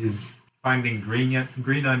is finding green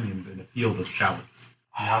onions in a field of shallots.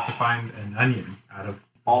 You have to find an onion out of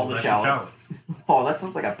All the rest shallots. Oh, that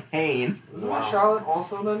sounds like a pain. Isn't Wow. a shallot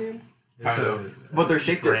also an onion? It's Kind a- of. But they're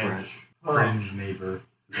shaped fringe, fringe neighbor.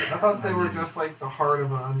 I thought they were Onion. just like the heart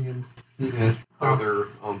of an onion. Or their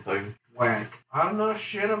own thing. Whack. I don't know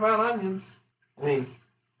shit about onions. I mean,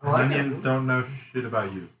 I like Onions don't know shit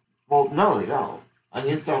about you. well, no, they don't.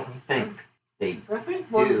 Onions don't think. They I think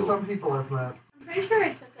more than do. some people have met. I'm pretty sure I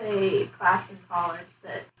took a class in college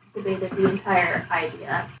that debated the entire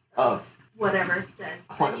idea of whatever said.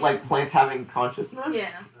 like plants having consciousness. Yeah.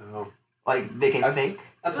 Oh, Like they can That's- think.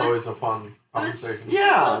 that's It was- always a fun was- conversation.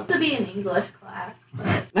 Yeah. Supposed to be an English class,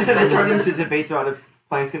 but They turn into debates about if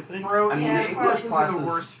plants can think. Bro, I mean, yeah. English English classes are classes- the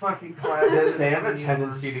worst fucking classes. They have a in the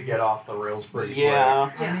tendency to get off the rails pretty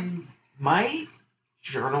yeah. Yeah. I mean, My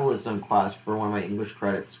journalism class for one of my English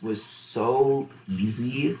credits was so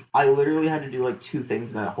easy. I literally had to do like 2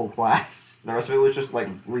 things in that whole class. The rest of it was just like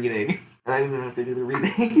reading. And I didn't even have to do the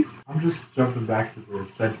reading. I'm just jumping back to the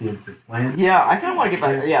sentience of plants. Yeah, I kind of want to get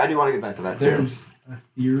back. Yeah, I do want to get back to that too. There's a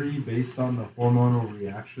theory based on the hormonal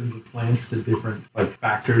reactions of plants to different like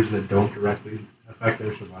factors that don't directly affect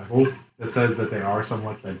their survival that says that they are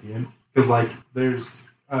somewhat sentient. Because like there's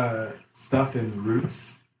stuff in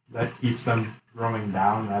roots that keeps them growing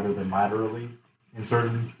down rather than laterally in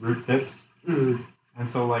certain root tips. Mm. And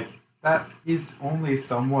so like that is only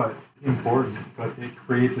somewhat important, but it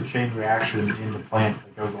creates a chain reaction in the plant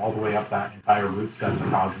that goes all the way up that entire root stem that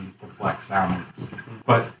causes it to flex downwards.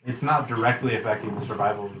 But it's not directly affecting the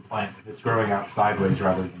survival of the plant if it's growing out sideways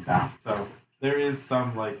rather than down. So there is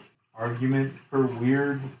some like argument for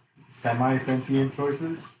weird semi-sentient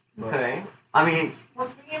choices. Okay. I mean,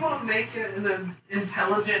 Was being able to make an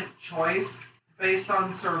intelligent choice based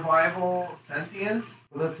on survival sentience?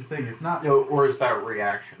 But that's the thing, it's not. No, or is that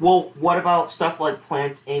reaction? well, what about stuff like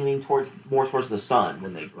plants aiming more towards the sun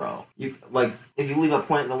when they grow? You like if you leave a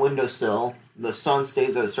plant in the windowsill, the sun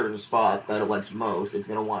stays at a certain spot that it likes most. It's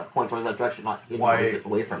gonna want to point towards that direction, not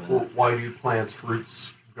away from Well, it. why do plants'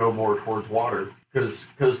 roots go more towards water?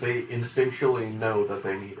 Because they instinctually know that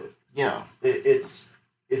they need it. Yeah.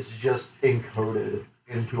 It's just encoded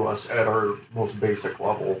into us at our most basic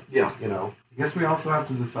level. Yeah. You know. I guess we also have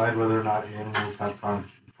to decide whether or not animals have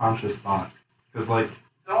conscious thought. Because, like,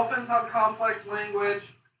 Dolphins have complex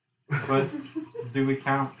language. but do we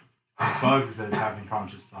count bugs as having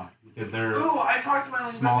conscious thought? Because they're. Ooh, I talked to my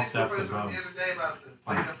Small linguistics steps professor the above other day about this,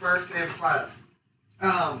 like the plants. first day of class.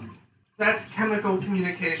 That's chemical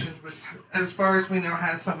communications, which, as far as we know,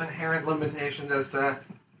 has some inherent limitations as to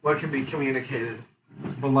what can be communicated.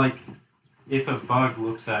 But, like, if a bug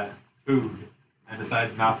looks at food and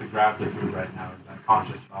decides not to grab the food right now, is that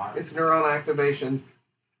conscious thought? It's neuron activation.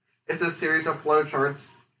 It's a series of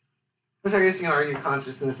flowcharts. Which I guess you can argue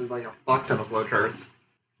consciousness is like a fuck ton of flowcharts.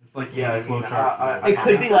 It's like Yeah, I mean, flowcharts. It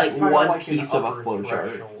could be like it's kinda one like an piece of a upper flowchart.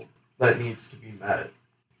 threshold that needs to be met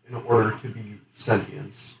in order to be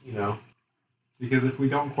sentience. You know. Because if we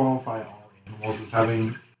don't qualify all animals as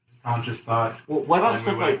having conscious thought, Well, what about then we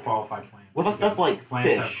stuff wouldn't like qualify plants. what about stuff like plants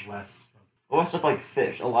fish? have less. What about stuff like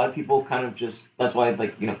fish? A lot of people kind of just that's why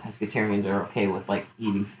like pescatarians are okay with like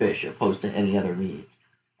eating fish opposed to any other meat.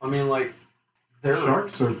 I mean, like, there.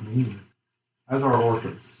 Sharks are mean, as are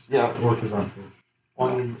orcas. Yeah. Orcas aren't fish.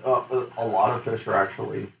 I mean, a lot of fish are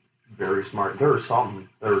actually very smart. There are some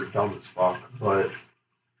that are dumb as fuck, but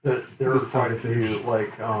there are The quite a few. sunfish.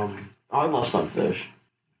 Like, I love some fish.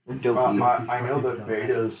 They're dopey. I know that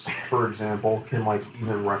betas, for example, can like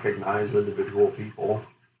even recognize individual people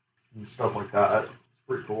and stuff like that. It's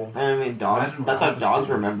pretty cool. I mean, dogs. Imagine That's how what dogs happens.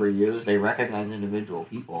 remember you. Is they recognize individual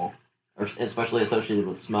people, or especially associated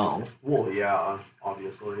with smell. Well, yeah,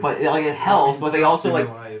 obviously. But like it helps. But they also like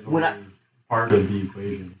when I- part of the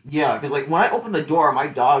equation. yeah, because like when I open the door, my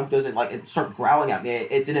dog doesn't like it start growling at me.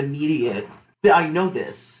 It's an immediate. I know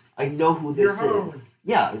this. I know who this You're home. is.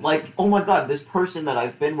 Yeah, like oh my god, this person that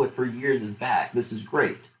I've been with for years is back. This is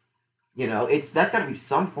great. That's got to be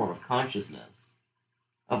some form of consciousness,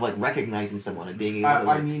 of like recognizing someone and being able to. I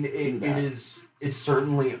Like, mean, that. it's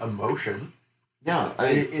certainly emotion. yeah,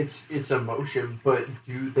 I mean, It's emotion, but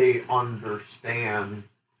do they understand?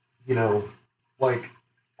 You know, like,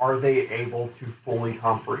 are they able to fully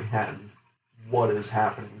comprehend what is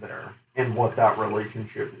happening there and what that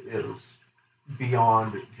relationship is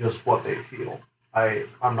beyond just what they feel?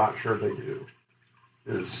 I'm not sure they do.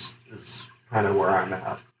 Is kind of where I'm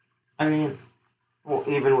at. I mean, well,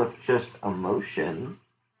 even with just emotion,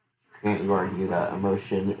 can't you argue that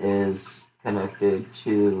emotion is connected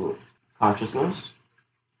to consciousness?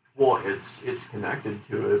 Well, it's connected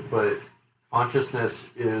to it, but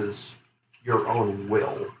consciousness is your own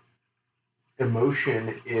will.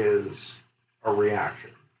 Emotion is a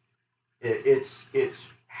reaction.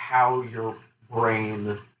 It's how your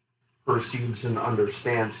brain perceives and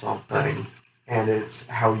understands something, and it's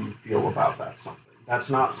how you feel about that something.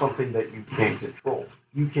 That's not something that you can control.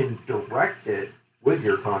 You can direct it with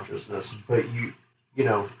your consciousness, but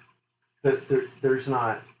there's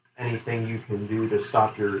not anything you can do to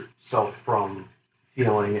stop yourself from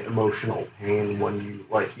feeling emotional pain when you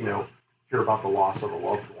hear about the loss of a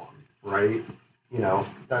loved one, right?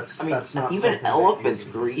 That's not even something that you elephants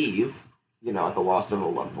can- grieve, at the loss of a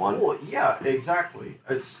loved one. Well, yeah, exactly.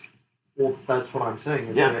 That's what I'm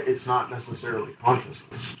saying. That it's not necessarily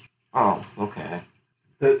consciousness. Oh, okay.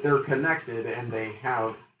 That they're connected and they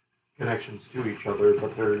have connections to each other,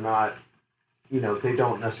 but they're not. They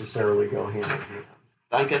don't necessarily go hand in hand.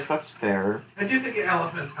 I guess that's fair. I do think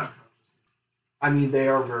elephants have consciousness. I mean, they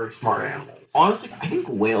are very smart animals. Honestly, I think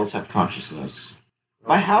whales have consciousness.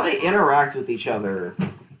 By how they interact with each other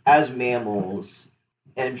as mammals,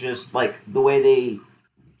 and just like the way they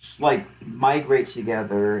like migrate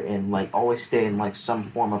together and like always stay in like some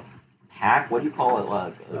form of pack. What do you call it?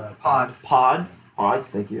 Like Pods. pods.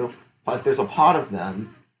 Thank you. if there's a pod of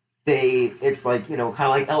them, it's like, kind of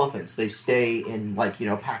like elephants. They stay in like,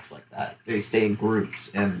 packs like that. They stay in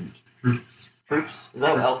groups and Troops. troops. Is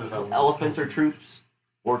that what Troops is elephants are troops?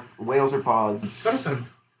 Or whales are pods? That's a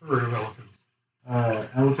herd of elephants.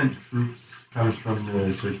 Elephant troops comes from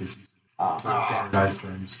the circus. Standardized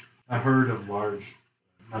terms. A herd of large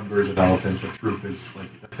numbers of elephants. A troop is like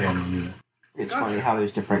a family unit. It's funny how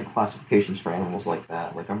there's different classifications for animals like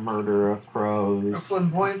that, like a murder of crows. A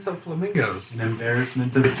flamboyance of flamingos. An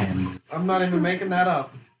embarrassment of pandas. I'm not even making that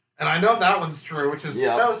up. And I know that one's true, which is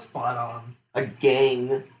Yep. so spot on. A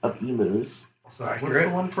gang of emus. Also What's accurate.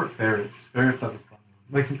 the one for ferrets? Ferrets have a fun one.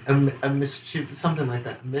 Like a mischief, something like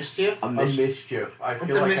that. Mischief? A A mis- mischief. I What's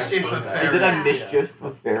feel a like mischief I've heard of that. Is it a Yeah. mischief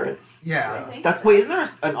of ferrets? Yeah. I think That's so. wait. Isn't there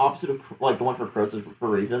an opposite of like the one for crows is for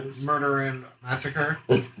ravens? Murder and massacre.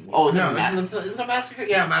 Oh, is it? No, A ma- is it a massacre?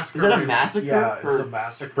 Yeah, massacre. is it a Raven. massacre? Yeah, it's for... a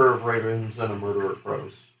massacre of ravens and a murder of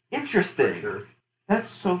crows. Interesting. For sure. That's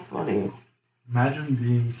so funny. Imagine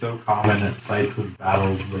being so common at sites of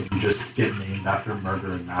battles that you just get named after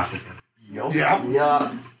murder and massacre. Yup. Yeah.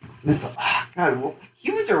 Yeah. God, well,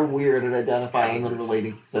 humans are weird at identifying and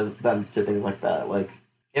relating to them to things like that. Like,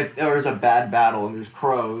 if there's a bad battle and there's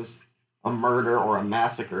crows, a murder or a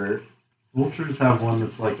massacre. Vultures have one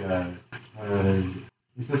that's like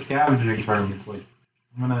it's a scavenging term. It's like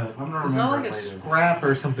I'm gonna remember It's not like it a later. scrap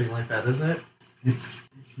or something like that, is it? It's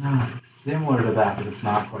not. It's similar to that, but it's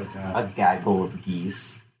not quite that. A gaggle of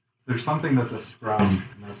geese. There's something that's a scrum,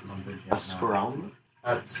 and that's what I'm thinking. A scrum?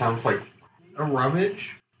 That sounds like A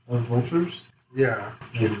rummage? Of vultures? Yeah.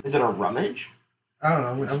 Maybe. Is it a rummage? I don't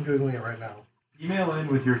know. I'm Googling it right now. Email in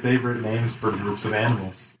with your favorite names for groups of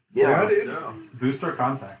animals. Yeah. dude. Boost our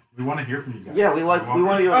contact. We want to hear from you guys. Yeah, we want to.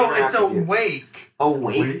 Oh, it's a wake. a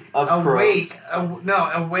wake of A crows. wake.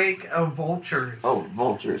 A wake of vultures. Oh,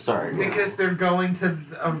 vultures. Sorry. Because they're going to,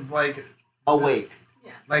 like a wake.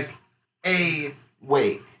 a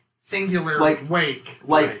Wake. singular Like- wake.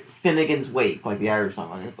 Like Right. Finnegan's Wake, like the Irish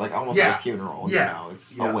song. Like, it's like almost Yeah. like a funeral. Yeah.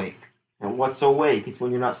 It's Yeah. a wake. And what's a wake? It's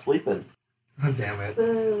when you're not sleeping. Oh, damn it.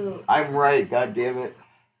 Boo. I'm right. God damn it.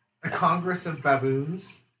 A congress of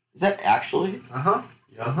baboons. Is that actually? Uh-huh.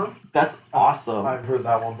 yeah. Uh-huh. That's awesome. I've heard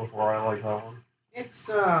that one before. I like that one. It's,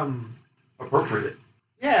 Appropriate.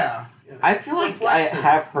 yeah. I feel like Reflexive. I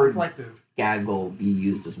have heard Reflective. gaggle be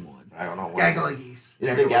used as one, but I don't know why. Gaggle of geese. Is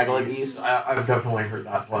it a gaggle of geese? I've definitely heard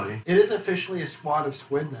that plenty. It is officially a squad of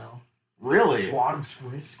squid now. Really? Squad of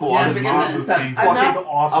squids. Squad Yeah, of because squid? it- That's enough- fucking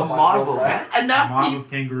awesome. a I mob love of that. A Enough mob people. of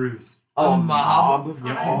kangaroos. A mob? mob.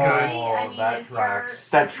 Yeah. Honestly, I mean, that if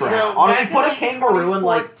tracks. That tracks. You know, Honestly, back put a in kangaroo in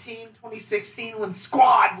like. 2014, 2016, when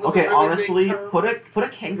squad was Okay, a really honestly, big term. put a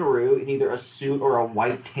kangaroo in either a suit or a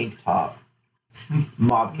white tank top.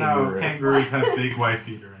 Mob kangaroo. No, kangaroos have big wife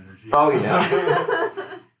beater energy. Oh yeah.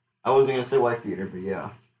 I wasn't gonna say wife beater, but yeah.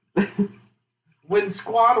 When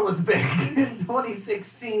squad was big in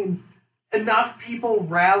 2016, enough people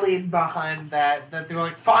rallied behind that they were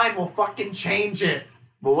like, fine, we'll fucking change it.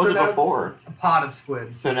 What was So it now- before? A pod of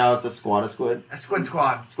squid. So now it's a squad of squid. A squid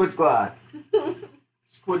squad. Squid squad.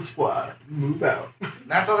 Squid squad. Move out.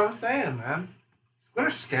 That's what I'm saying, man. Squid are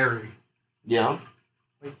scary. Yeah.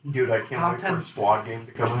 Dude, I can't Top wait 10. for Squad Game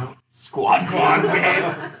to come out. Squad. Squad game.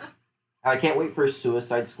 game. I can't wait for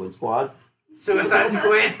Suicide Squid Squad. Suicide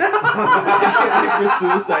squid. I can't wait for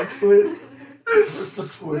Suicide Squid. It's just a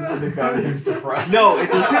squid with a guy who's depressed. No,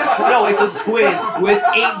 it's a squid with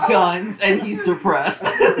 8 guns and he's depressed.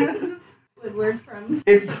 Squidward from.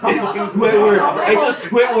 It's Squidward. It's a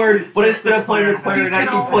Squidward, but instead of playing the clarinet,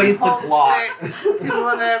 he plays the clock. 6. 2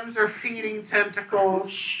 of them are feeding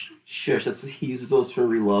tentacles. Shush, he uses those for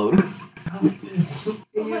reload.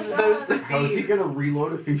 He uses those to How's he feed. gonna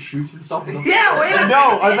reload if he shoots himself in the Yeah, wait a minute.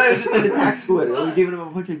 No, I thought it was just an attack squid. We're giving him a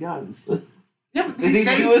bunch of guns. Yeah, but Is he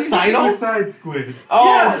they- suicidal? Suicide squid. Oh,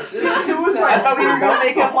 Yeah, suicide! I thought we were gonna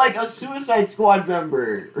make him like a Suicide Squad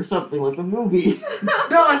member or something like the movie.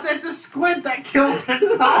 No, I said it's a squid that kills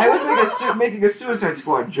itself. I was making a Suicide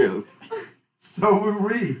Squad joke. So were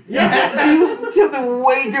we. Yeah. You took a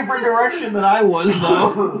way different direction than I was,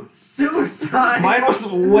 though. Suicide. Mine was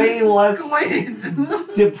way less Squid.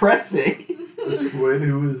 depressing. A squid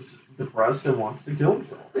who is depressed and wants to kill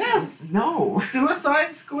himself. Yes. No.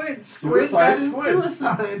 Suicide squid. Squid Suicide that is squid.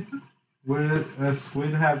 suicide. Would a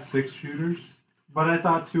squid have 6 shooters? But I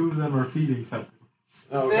thought 2 of them are feeding tentacles.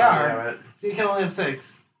 Oh, They God are. damn it. So you can only have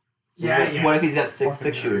 6. What if he's got six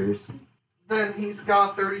Fucking shooters? Then he's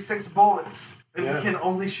got 36 bullets. And Yeah. you can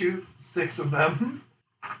only shoot 6 of them.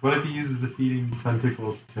 What if he uses the feeding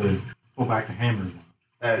tentacles to pull back the hammers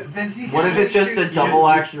on? Then he What can if it's just shoot- a double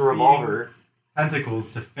action revolver?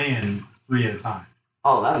 Tentacles to fan 3 at a time.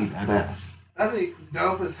 Oh, that'd be badass. That'd be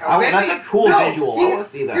dope as hell. That's a cool visual. I want to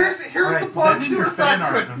see that. Here's Right, the plug send in your Suicide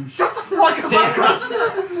fan art. Squid. Shut the fuck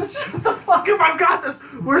up. Shut the fuck up. I've got this.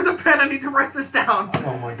 Where's a pen? I need to write this down.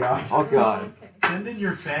 Oh my god. Oh god. Send in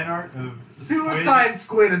your fan art of Suicide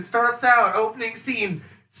Squid. It starts out opening scene.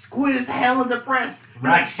 Squid is hella depressed.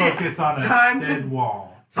 Rack Shit. focus on a Time dead to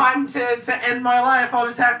wall. time to end my life. I'll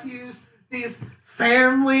just have to use these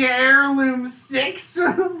family heirloom six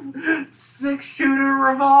shooter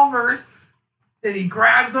revolvers. And he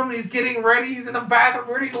grabs them and he's getting ready. He's in the bathroom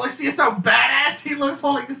where he's see how badass he looks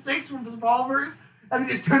holding the six from his revolvers. And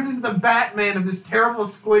he just turns into the Batman of this terrible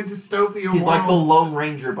squid dystopia He's world. like the Lone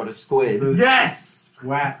Ranger, but a squid. Yes!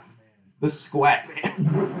 Squat The Squat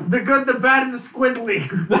Man. The good, the bad, and the squidly.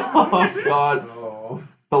 Oh god. Oh.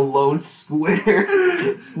 The Lone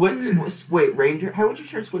Squitter. Squid Ranger. How would you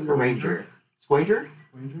turn Squid into Ranger? Squanger?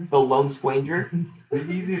 man. The Lone Squanger? The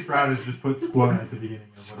easiest route is just put squat at the beginning.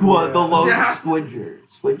 Of Squid. The Lone Yeah. Squidger.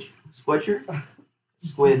 Squidger?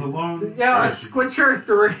 Squid. The lone. Yeah, Squidcher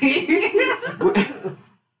 3. Squid.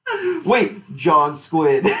 Wait, John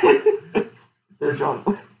Squid. Is there John?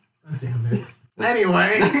 Damn it.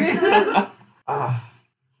 Anyway.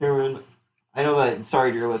 Cameron, I know that,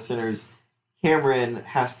 sorry to your listeners, Cameron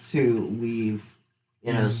has to leave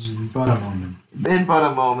in But a moment. but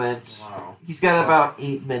a moment. Wow. He's got about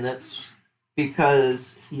 8 minutes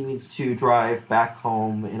because he needs to drive back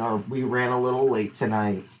home, and we ran a little late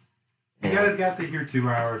tonight. You guys got to hear 2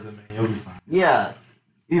 hours and you'll be fine. Yeah.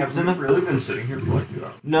 He was Have in we the really been sitting here for like 2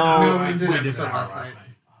 hours? No. No, we did an episode hour last night.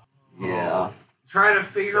 Yeah. Try to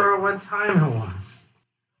figure out what time it was.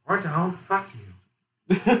 Or don't. Fuck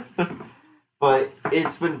you. But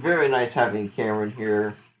it's been very nice having Cameron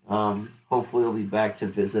here. Hopefully he'll be back to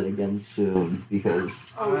visit again soon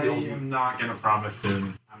because I am not going to promise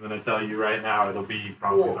soon. I'm going to tell you right now, it'll be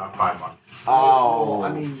probably about 5 months. oh,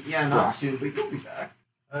 I mean, yeah, not soon, but you'll be back.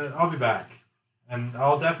 I'll be back. And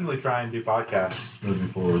I'll definitely try and do podcasts moving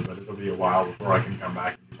forward, but it'll be a while before I can come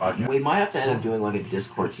back and do podcasts. we might have to end up doing like a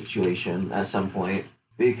Discord situation at some point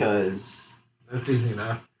because That's easy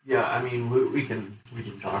enough. Yeah, I mean, we can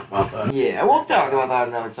talk about that. yeah, we'll talk about that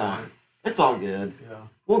another time. It's all good. Yeah.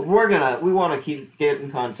 We want to keep getting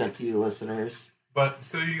content to you listeners. But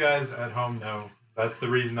so you guys at home know, that's the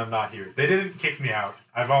reason I'm not here. They didn't kick me out.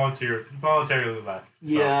 I voluntarily left.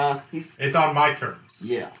 So Yeah, it's on my terms.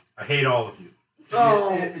 yeah. I hate all of you.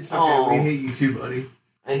 Oh. It's okay. Oh. We hate you too, buddy.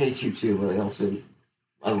 I hate you too, but I also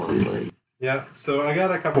I love you, buddy. Yeah, so I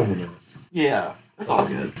got a couple more minutes. Yeah, that's all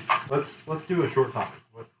good. Let's do a short topic.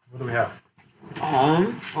 What do we have?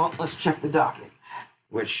 Well, let's check the docket,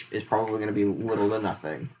 which is probably going to be little to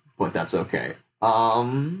nothing, but that's okay.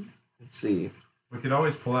 Let's see. We could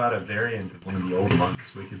always pull out a variant of one of the old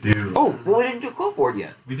monks. We could do. Oh, well, we didn't do quote board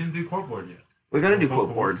yet. We didn't do quote board yet. We're gonna do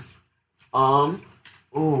quote board.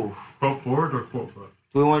 Ooh. Quote board or quote book?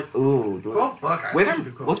 Do we want? Ooh. Do we, Quote book. I wait, think we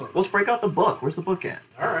should do quote let's book. let's break out the book. Where's the book at?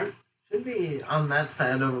 Alright. Should be on that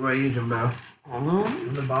side over by you, Jimbo.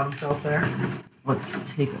 In the bottom shelf there.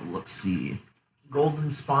 Let's take a look. See.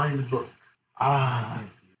 Golden spined book. Ah.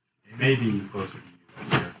 It may be closer to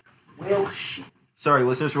you right here. Well, shit. Sorry,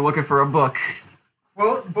 listeners. We're looking for a book.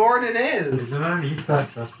 Quote board it is. Is it underneath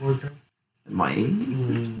that chessboard thing? My.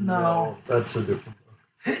 No. That's a different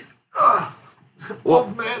book. Ugh. Well,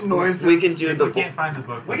 Old man noises. we can do If the we can't find the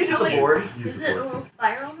book. We can do let's the just board. use Is the it a board. little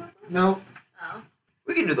spiral notebook? Nope. Oh.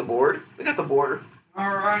 We can do the board. We got the board.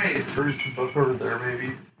 Alright. There's the book over there,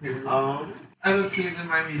 maybe. I don't see it in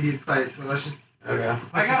my immediate sight, so let's just. Okay.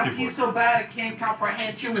 I Let's got a just do piece so bad I can't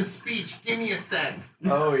comprehend human speech. Give me a sec.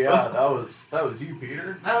 Oh yeah, that was you,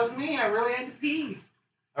 Peter. That was me. I really had to pee.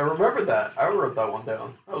 I remember that. I wrote that one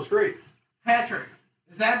down. That was great. Patrick,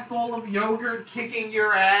 is that bowl of yogurt kicking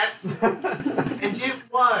your ass? And it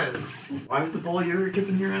was. Why was the bowl you were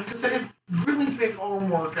kicking your ass? Because I had a really big arm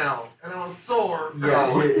workout, and I was sore.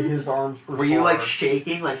 Yeah, his arms were Were you like sore.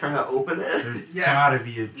 shaking, like trying to open it? There's Yes. gotta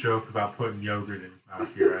be a joke about putting yogurt in his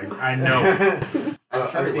mouth here. I know. I'm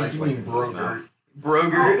sure I he think likes you when mean it's in his Brogert. mouth. Oh,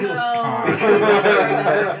 Brogert. no.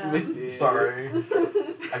 Because Oh, with no. you. Sorry.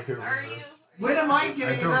 I couldn't Are you? resist. When am I I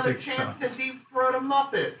getting don't another think chance so. to deep throat a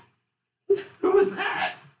Muppet? Who was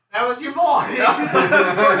that? That was your boy.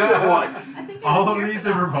 Of course it was. I think it All was of your these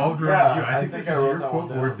have phenomenon. revolved around Yeah, you. I think this is wrote your that quote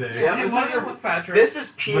one board down. day. Yeah. It was Patrick. This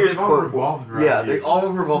is Peter's they've all quote revolved board. around Yeah, you. they all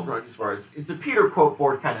revolved around his words. It's a Peter quote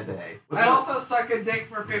board kind of day. I'd also suck a dick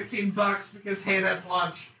for $15 because hey, that's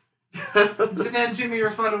lunch. And then Jimmy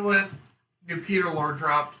responded with, "New Peter lore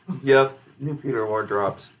dropped." Yep. New Peter lore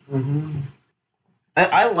dropped. Mm-hmm.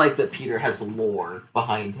 I like that Peter has lore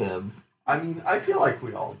behind him. I mean, I feel like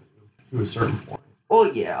we all do to a certain point. Well,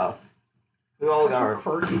 yeah. We all got our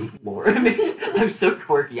quirky. lore. I'm so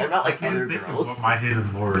quirky. I'm not like I can't other think of girls. what my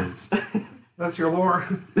hidden lore is. That's your lore.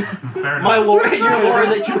 Fair enough. My lore, your lore is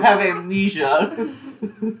that you have amnesia.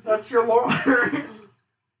 That's your lore.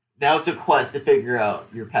 Now it's a quest to figure out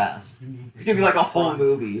your past. It's gonna be like a whole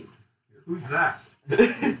movie. Who's that?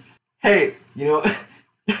 Hey,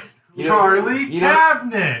 Charlie you know-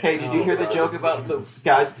 Cabinet! Hey, did you hear the joke about the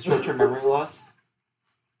guys with the short-term memory loss?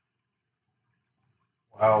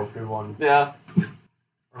 Wow, good one. Yeah, that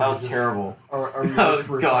Are was we just- terrible. Are we That just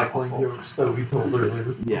was recycling god-awful. jokes that we told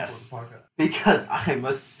earlier? Yes. before the podcast? Because I'm a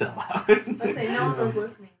sellout. Let's say no one was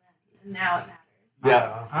listening then, and now it matters.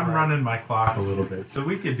 Yeah. I'm right. running my clock a little bit, so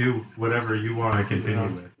we can do whatever you want to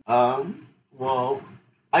continue with. Well,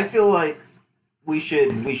 I feel like we should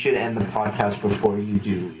end the podcast before you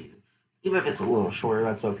do leave. Even if it's a little shorter,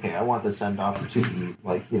 that's okay. I want the send off to be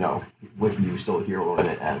with you still here when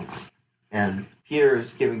it ends. And Peter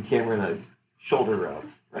is giving Cameron a shoulder rub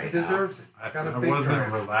right He deserves it. He's got a I big wasn't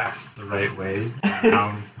crack. relaxed the right way. Now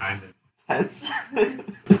I'm kind of. Tense. Had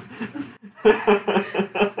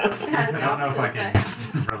I the don't know if I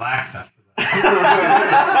opposite can relax after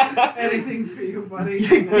that. Anything for you, buddy.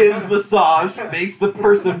 Gives massage, makes the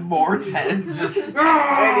person more tense. Just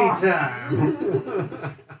Anytime.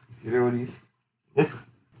 Peter, what do you?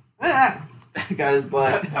 Got his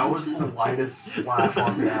butt. That was the lightest slap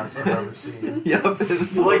on the ass I've ever seen. Yep. It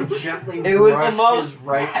was He like gently It was the brushed most- his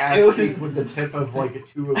right ass it was- cheek with the tip of like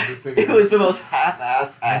two of your fingers. It was the most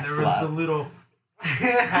half-assed And ass there was slap. the little.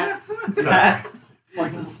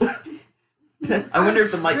 like I wonder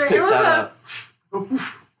if the mic It picked was that a- up.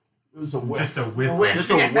 it was a whiff. Just a whiff. Whip. Just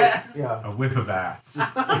a whip. Yeah. A whiff of ass.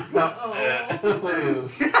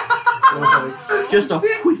 Oh. Just a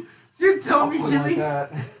whiff. So you're telling me, Like Jimmy?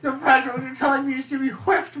 that. So Patrick, you're telling me Jimmy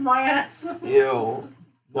whiffed my ass? Ew.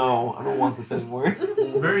 No, I don't want this anymore.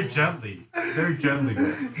 Very gently. Very gently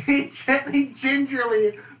whiffed. He gently,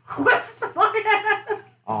 gingerly whiffed my ass.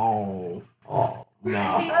 Oh. Oh. I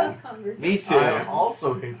hate No. this conversation. Me too. I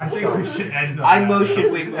also hate I this think we conversation. should end on I that motion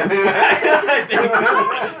note. we move. I think we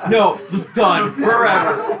should- No, just done.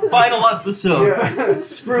 Forever. Final episode. Yeah.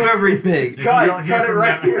 Screw everything. If you Cut- don't hear cut it from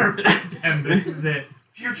right them, and this is it.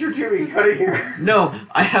 Future Jimmy, cut it here. No,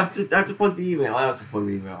 I have to plug the email. I have to plug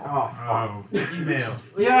the email. Oh, fuck. Oh, email.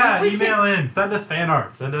 Yeah, email in. Send us fan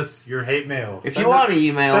art. Send us your hate mail. If Send you us- want to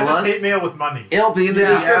email send us us, hate mail with money. it'll be in the Yeah.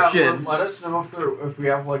 description. Let us know if we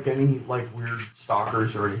have like any like weird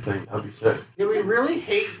stalkers or anything. That'd be sick. Yeah, we really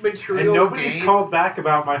hate And material nobody's game. called back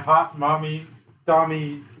about my hot mommy,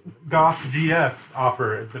 Dommy, goth GF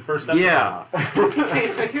offer at the first episode. Yeah. Okay,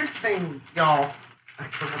 so here's the thing, y'all. I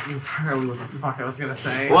forgot entirely what the fuck I was gonna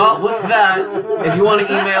say. Well, with that, if you want to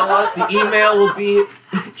email us, the email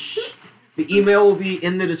will be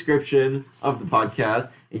in the description of the podcast.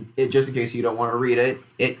 Just in case you don't want to read it,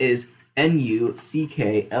 it is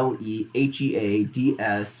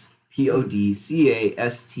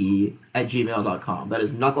nuckleheadspodcast@gmail.com. That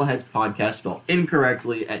is knuckleheadspodcast spelled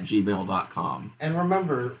incorrectly at gmail.com. And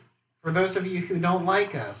remember, for those of you who don't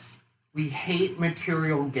like us, we hate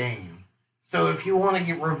material gain. So if you want to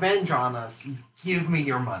get revenge on us, give me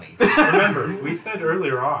your money. Remember, we said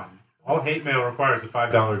earlier on, all hate mail requires a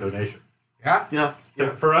 $5 donation. Yeah? Yeah.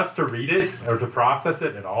 For us to read it or to process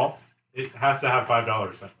it at all, it has to have $5 sent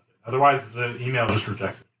with it. Otherwise, the email just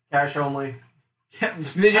rejects it. Cash only.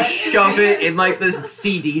 They just shove it in like this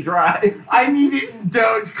CD drive. I need it in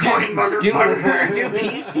Dogecoin, Do motherfucker.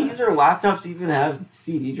 PCs or laptops even have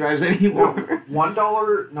CD drives anymore?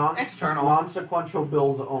 $1 External. non-sequential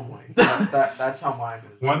bills only. That's how mine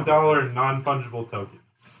is. $1 non-fungible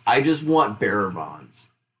tokens. I just want bearer bonds.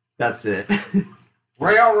 That's it.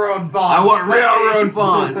 Railroad bond. I want railroad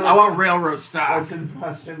bonds. I want railroad stock. Let's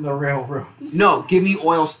invest in the railroads. No, give me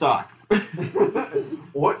oil stock.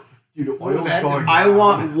 What? Dude, What would oil's that going do? I down.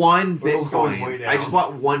 want one Oil's going way Bitcoin. down. I just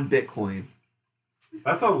want one Bitcoin.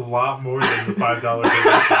 That's a lot more than the $5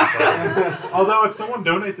 donation. Although, if someone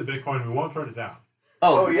donates a Bitcoin, we won't turn it down.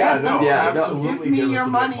 Oh yeah, no, Yeah, no. absolutely. Give me us your a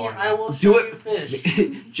money, Bitcoin. I will Do show it. you fish.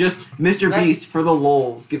 Just Mr. That's- Beast for the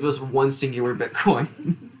lulz. Give us one singular Bitcoin.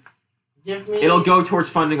 Give me. It'll go towards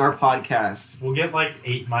funding our podcast. We'll get like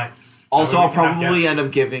 8 mics. Also, That way I'll we can have probably end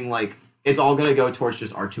guests. up giving like it's all gonna go towards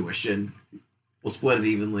just our tuition. We'll split it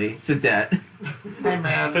evenly to debt. Hey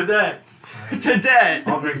man. To that. To debt.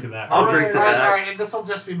 I'll drink to that. I'll drink to Alright, that. alright, and this will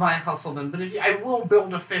just be my hustle then. But if I will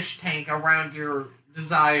build a fish tank around your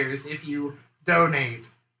desires if you donate.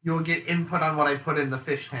 You'll get input on what I put in the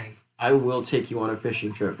fish tank. I will take you on a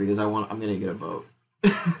fishing trip because I'm gonna get a boat.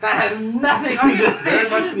 That has nothing. I just Very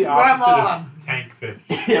fish. much the what I'm opposite on. of tank fish.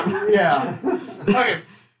 Yeah. Yeah. Okay.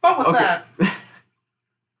 But with Okay. that,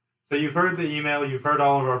 So you've heard the email. You've heard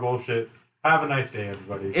all of our bullshit. Have a nice day,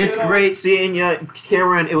 everybody. It's great seeing you,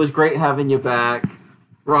 Cameron. It was great having you back.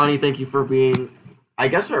 Ronnie, thank you for being, I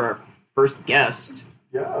guess, our first guest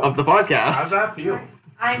of the podcast. How's that feel?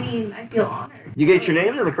 I mean, I feel honored. You get your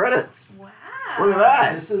name in the credits. Wow. Look at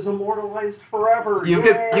that. This is immortalized forever. You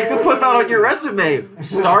could put that on your resume.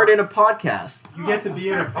 Starred in a podcast. You get to be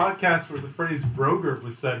in a podcast where the phrase "brogurt"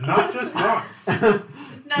 was said not just once. No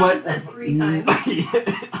But- one said 3 times.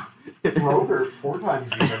 Roger 4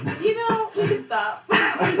 times even. You know, we can stop.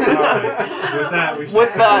 Alright, with that, we should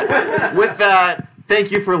with that,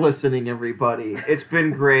 thank you for listening, everybody. It's been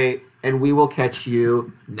great, and we will catch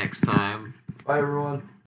you next time. Bye, everyone.